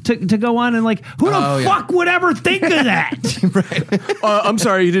shower to go on. And like, who the fuck would ever think of that? I'm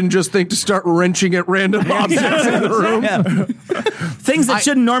sorry, you didn't just think to start wrenching at random objects in the room. Things that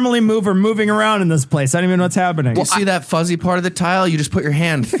shouldn't normally move are moving around in this place. I don't even know what's happening. You see that fuzzy part of the tile? You just put your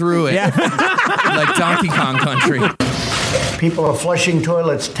hand through it, like Donkey Kong Country. People are flushing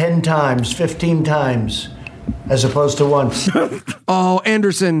toilets 10 times, 15 times, as opposed to once. Oh,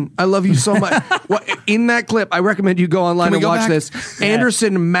 Anderson, I love you so much. In that clip, I recommend you go online and watch this.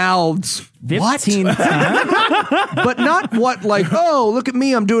 Anderson mouths 15 times? But not look at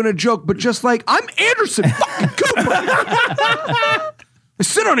me, I'm doing a joke, but just like, I'm Anderson fucking Cooper. I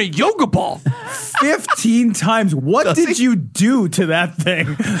sit on a yoga ball 15 times. What did you do to that thing?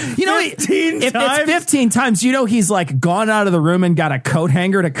 You know, 15 if times? it's 15 times, he's like gone out of the room and got a coat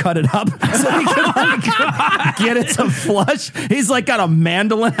hanger to cut it up so he can get it to flush. He's like got a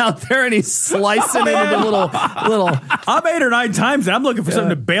mandolin out there and he's slicing it into little. I'm 8 or 9 times and I'm looking for something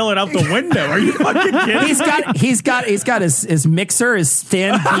to bail it out the window. Are you fucking kidding? He's got his mixer, his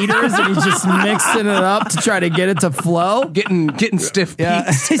stand beaters, and he's just mixing it up to try to get it to flow. Getting stiff. Yeah.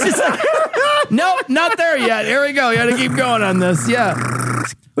 He's just like, nope, not there yet. Here we go. You got to keep going on this. Yeah.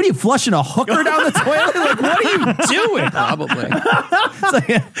 What are you, flushing a hooker down the toilet? Like, what are you doing? Probably. It's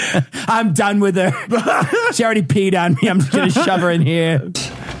like, I'm done with her. She already peed on me. I'm just going to shove her in here.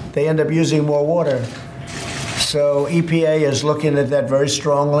 They end up using more water. So EPA is looking at that very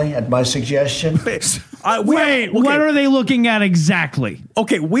strongly, at my suggestion. What are they looking at exactly?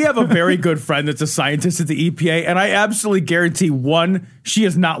 Okay, we have a very good friend that's a scientist at the EPA, and I absolutely guarantee, 1, she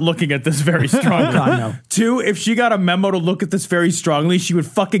is not looking at this very strongly. God, no. 2, if she got a memo to look at this very strongly, she would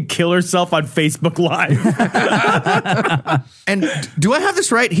fucking kill herself on Facebook Live. And do I have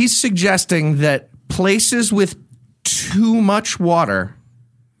this right? He's suggesting that places with too much water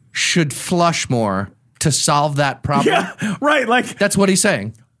should flush more to solve that problem. Yeah, right. Like, that's what he's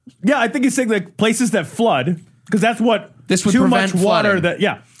saying. Yeah, I think he's saying like places that flood, because that's what this would too prevent much water flooding. that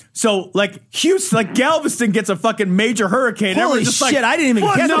So like Houston, like Galveston gets a fucking major hurricane. Holy just shit! Like, I didn't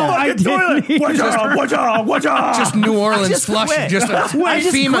even get that. Toilet. Watch out! Just New Orleans flushing.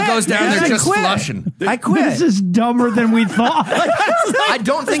 FEMA goes down there just flushing. I quit. This is dumber than we thought. I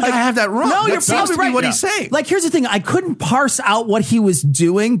don't think I have that wrong. No, that you're seems probably to be right. what he's saying. Like, here's the thing: I couldn't parse out what he was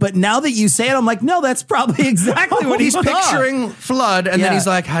doing, but now that you say it, I'm like, no, that's probably exactly what he's thought. picturing flood, and then he's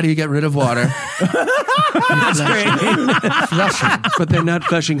like, "How do you get rid of water?" That's great. Flushing, but they're not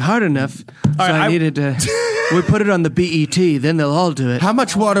flushing hard enough. So I needed to. We put it on the BET, then they'll all do it. How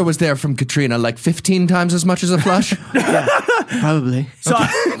much water was there from Katrina? Like 15 times as much as a flush? Probably. So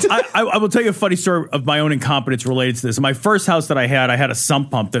I will tell you a funny story of my own incompetence related to this. In my first house that I had a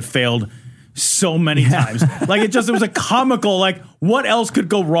sump pump that failed so many times. Like it was a comical, like what else could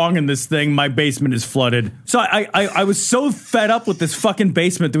go wrong in this thing? My basement is flooded. So I was so fed up with this fucking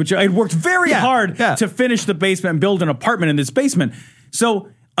basement, which I had worked very hard to finish the basement and build an apartment in this basement. So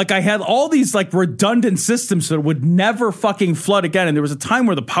like I had all these like redundant systems that would never fucking flood again. And there was a time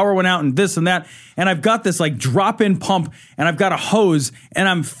where the power went out and this and that. And I've got this like drop-in pump and I've got a hose and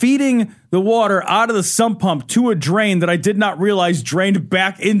I'm feeding the water out of the sump pump to a drain that I did not realize drained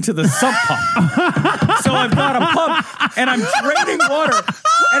back into the sump pump. So I've got a pump and I'm draining water.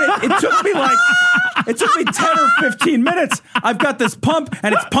 And it took me 10 or 15 minutes. I've got this pump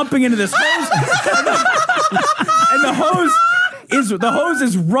and it's pumping into this hose. And the hose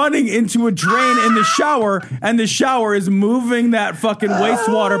is running into a drain in the shower, and the shower is moving that fucking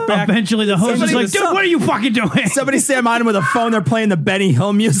wastewater back. Eventually, the hose is like, dude, what are you fucking doing? Somebody stand behind him with a phone. They're playing the Benny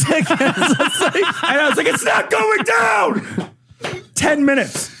Hill music. And I was like, it's not going down. 10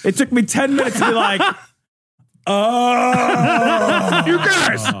 minutes. It took me 10 minutes to be like, oh. You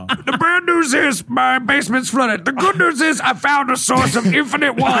guys, the bad news is my basement's flooded. The good news is I found a source of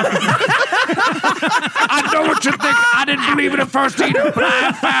infinite water. I know what you think. I didn't believe it at first either, but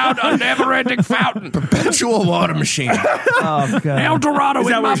I found a never-ending fountain. Perpetual water machine. Oh, God. El Dorado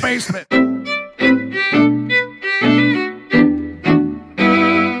in my basement.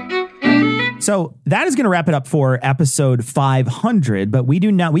 So that is going to wrap it up for episode 500, but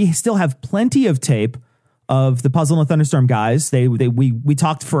we still have plenty of tape of the Puzzle and the Thunderstorm guys. We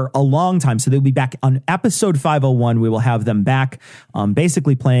talked for a long time, so they'll be back on episode 501. We will have them back,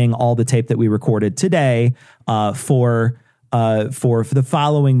 basically playing all the tape that we recorded today for the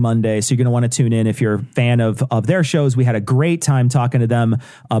following Monday. So you're going to want to tune in if you're a fan of their shows. We had a great time talking to them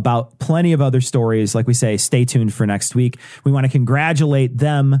about plenty of other stories. Like we say, stay tuned for next week. We want to congratulate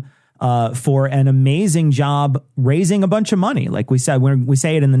them for an amazing job raising a bunch of money. Like we said, we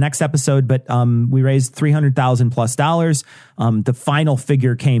say it in the next episode, but we raised $300,000+. The final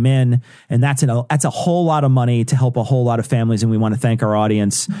figure came in, and that's a whole lot of money to help a whole lot of families. And we want to thank our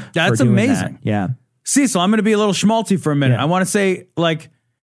audience. That's for doing amazing. That. Yeah. Cecil, I'm going to be a little schmaltzy for a minute. Yeah. I want to say, like,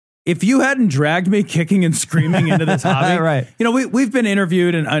 if you hadn't dragged me kicking and screaming into this hobby, right? You know, we've been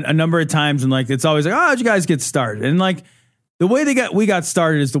interviewed a number of times, and like it's always like, oh, how'd you guys get started? And like, the way we got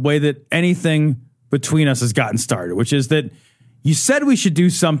started is the way that anything between us has gotten started, which is that you said we should do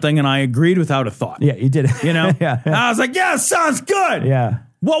something, and I agreed without a thought. Yeah, you did it. You know, yeah. And I was like, yeah, sounds good. Yeah.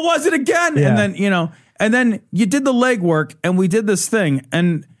 What was it again? Yeah. And then, and then you did the legwork, and we did this thing,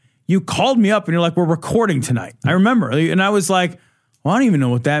 and you called me up, and you're like, we're recording tonight. I remember, and I was like, well, I don't even know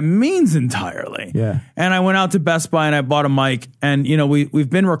what that means entirely. Yeah. And I went out to Best Buy and I bought a mic, and we've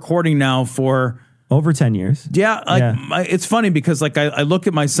been recording now for over 10 years. Yeah. It's funny because like I look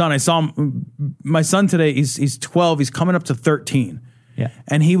at my son. I saw my son today. He's 12. He's coming up to 13. Yeah.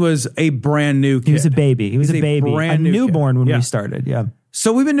 And he was a brand new kid. He was a baby. He was a baby. A newborn when we started. Yeah.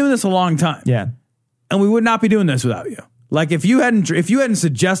 So we've been doing this a long time. Yeah. And we would not be doing this without you. Like if you hadn't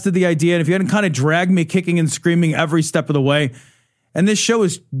suggested the idea, and if you hadn't kind of dragged me kicking and screaming every step of the way, and this show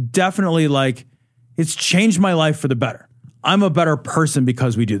is definitely like, it's changed my life for the better. I'm a better person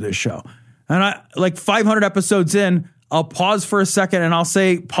because we do this show. And I like 500 episodes in, I'll pause for a second and I'll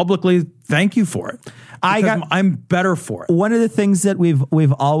say publicly, thank you for it. I'm better for it. One of the things that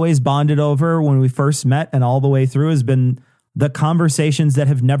we've always bonded over when we first met and all the way through has been the conversations that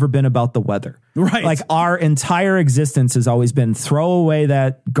have never been about the weather. Right. Like our entire existence has always been throw away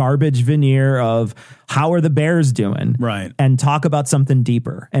that garbage veneer of how are the Bears doing? Right. And talk about something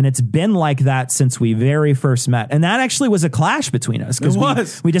deeper. And it's been like that since we very first met. And that actually was a clash between us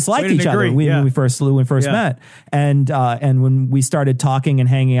because we disliked each other when we first met. And when we started talking and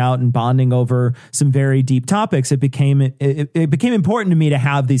hanging out and bonding over some very deep topics, it became important to me to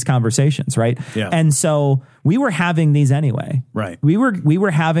have these conversations. Right. Yeah. And so we were having these anyway. Right. We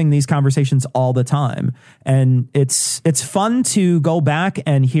were having these conversations all the time. And it's fun to go back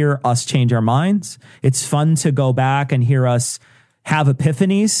and hear us change our minds. It's fun to go back and hear us have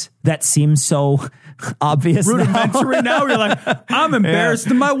epiphanies that seem so obvious. Rudimentary now. You're like, I'm embarrassed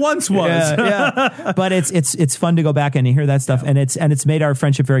than I once was. Yeah. But it's fun to go back and hear that stuff. And it's made our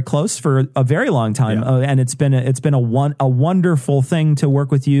friendship very close for a very long time. And it's been a wonderful thing to work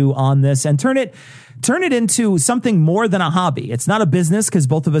with you on this and turn it into something more than a hobby. It's not a business because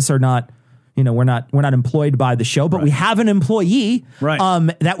both of us are not, we're not employed by the show, but we have an employee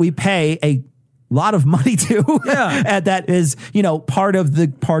that we pay a lot of money to. And that is, part of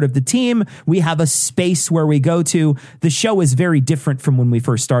the team. We have a space where we go to. The show is very different from when we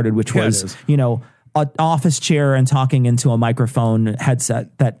first started, which was, an office chair and talking into a microphone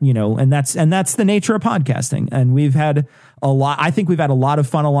headset that, and that's the nature of podcasting. And we've had I think we've had a lot of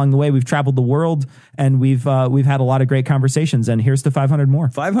fun along the way. We've traveled the world and we've had a lot of great conversations, and here's to 500 more.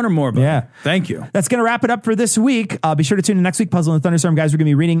 500 more, buddy. Yeah. Thank you. That's going to wrap it up for this week. Be sure to tune in next week. Puzzle and Thunderstorm guys, we're going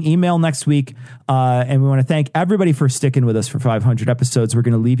to be reading email next week. And we want to thank everybody for sticking with us for 500 episodes. We're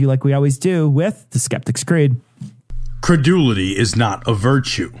going to leave you like we always do with the Skeptic's Creed. Credulity is not a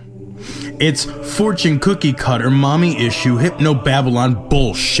virtue. It's fortune cookie cutter, mommy issue, hypno-Babylon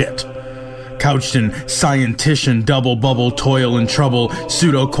bullshit. Couched in scientician, double bubble, toil and trouble,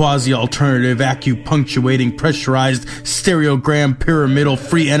 pseudo quasi alternative, acupunctuating, pressurized, stereogram, pyramidal,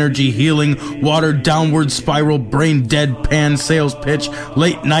 free energy healing, watered downward spiral, brain deadpan sales pitch,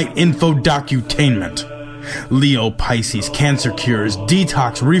 late night info docutainment. Leo, Pisces, cancer cures,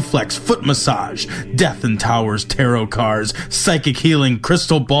 detox, reflex, foot massage, death and towers, tarot cards, psychic healing,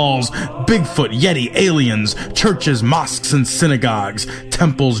 crystal balls, Bigfoot, Yeti, aliens, churches, mosques and synagogues,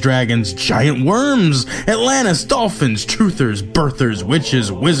 temples, dragons, giant worms, Atlantis, dolphins, truthers, birthers,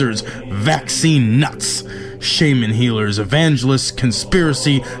 witches, wizards, vaccine nuts, shaman healers, evangelists,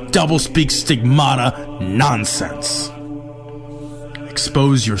 conspiracy, doublespeak, stigmata, nonsense.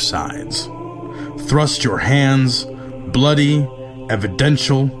 Expose your sides. Thrust your hands, bloody,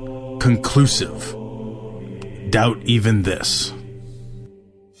 evidential, conclusive. Doubt even this.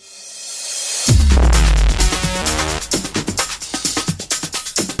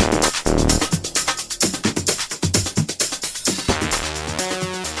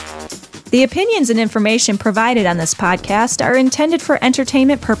 The opinions and information provided on this podcast are intended for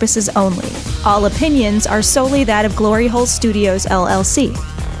entertainment purposes only. All opinions are solely that of Glory Hole Studios, LLC.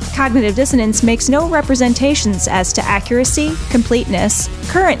 Cognitive Dissonance makes no representations as to accuracy, completeness,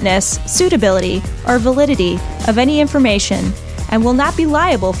 currentness, suitability, or validity of any information, and will not be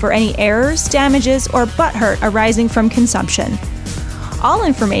liable for any errors, damages, or butthurt arising from consumption. All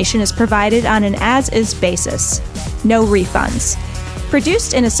information is provided on an as-is basis. No refunds.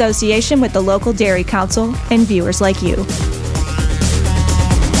 Produced in association with the local Dairy Council and viewers like you.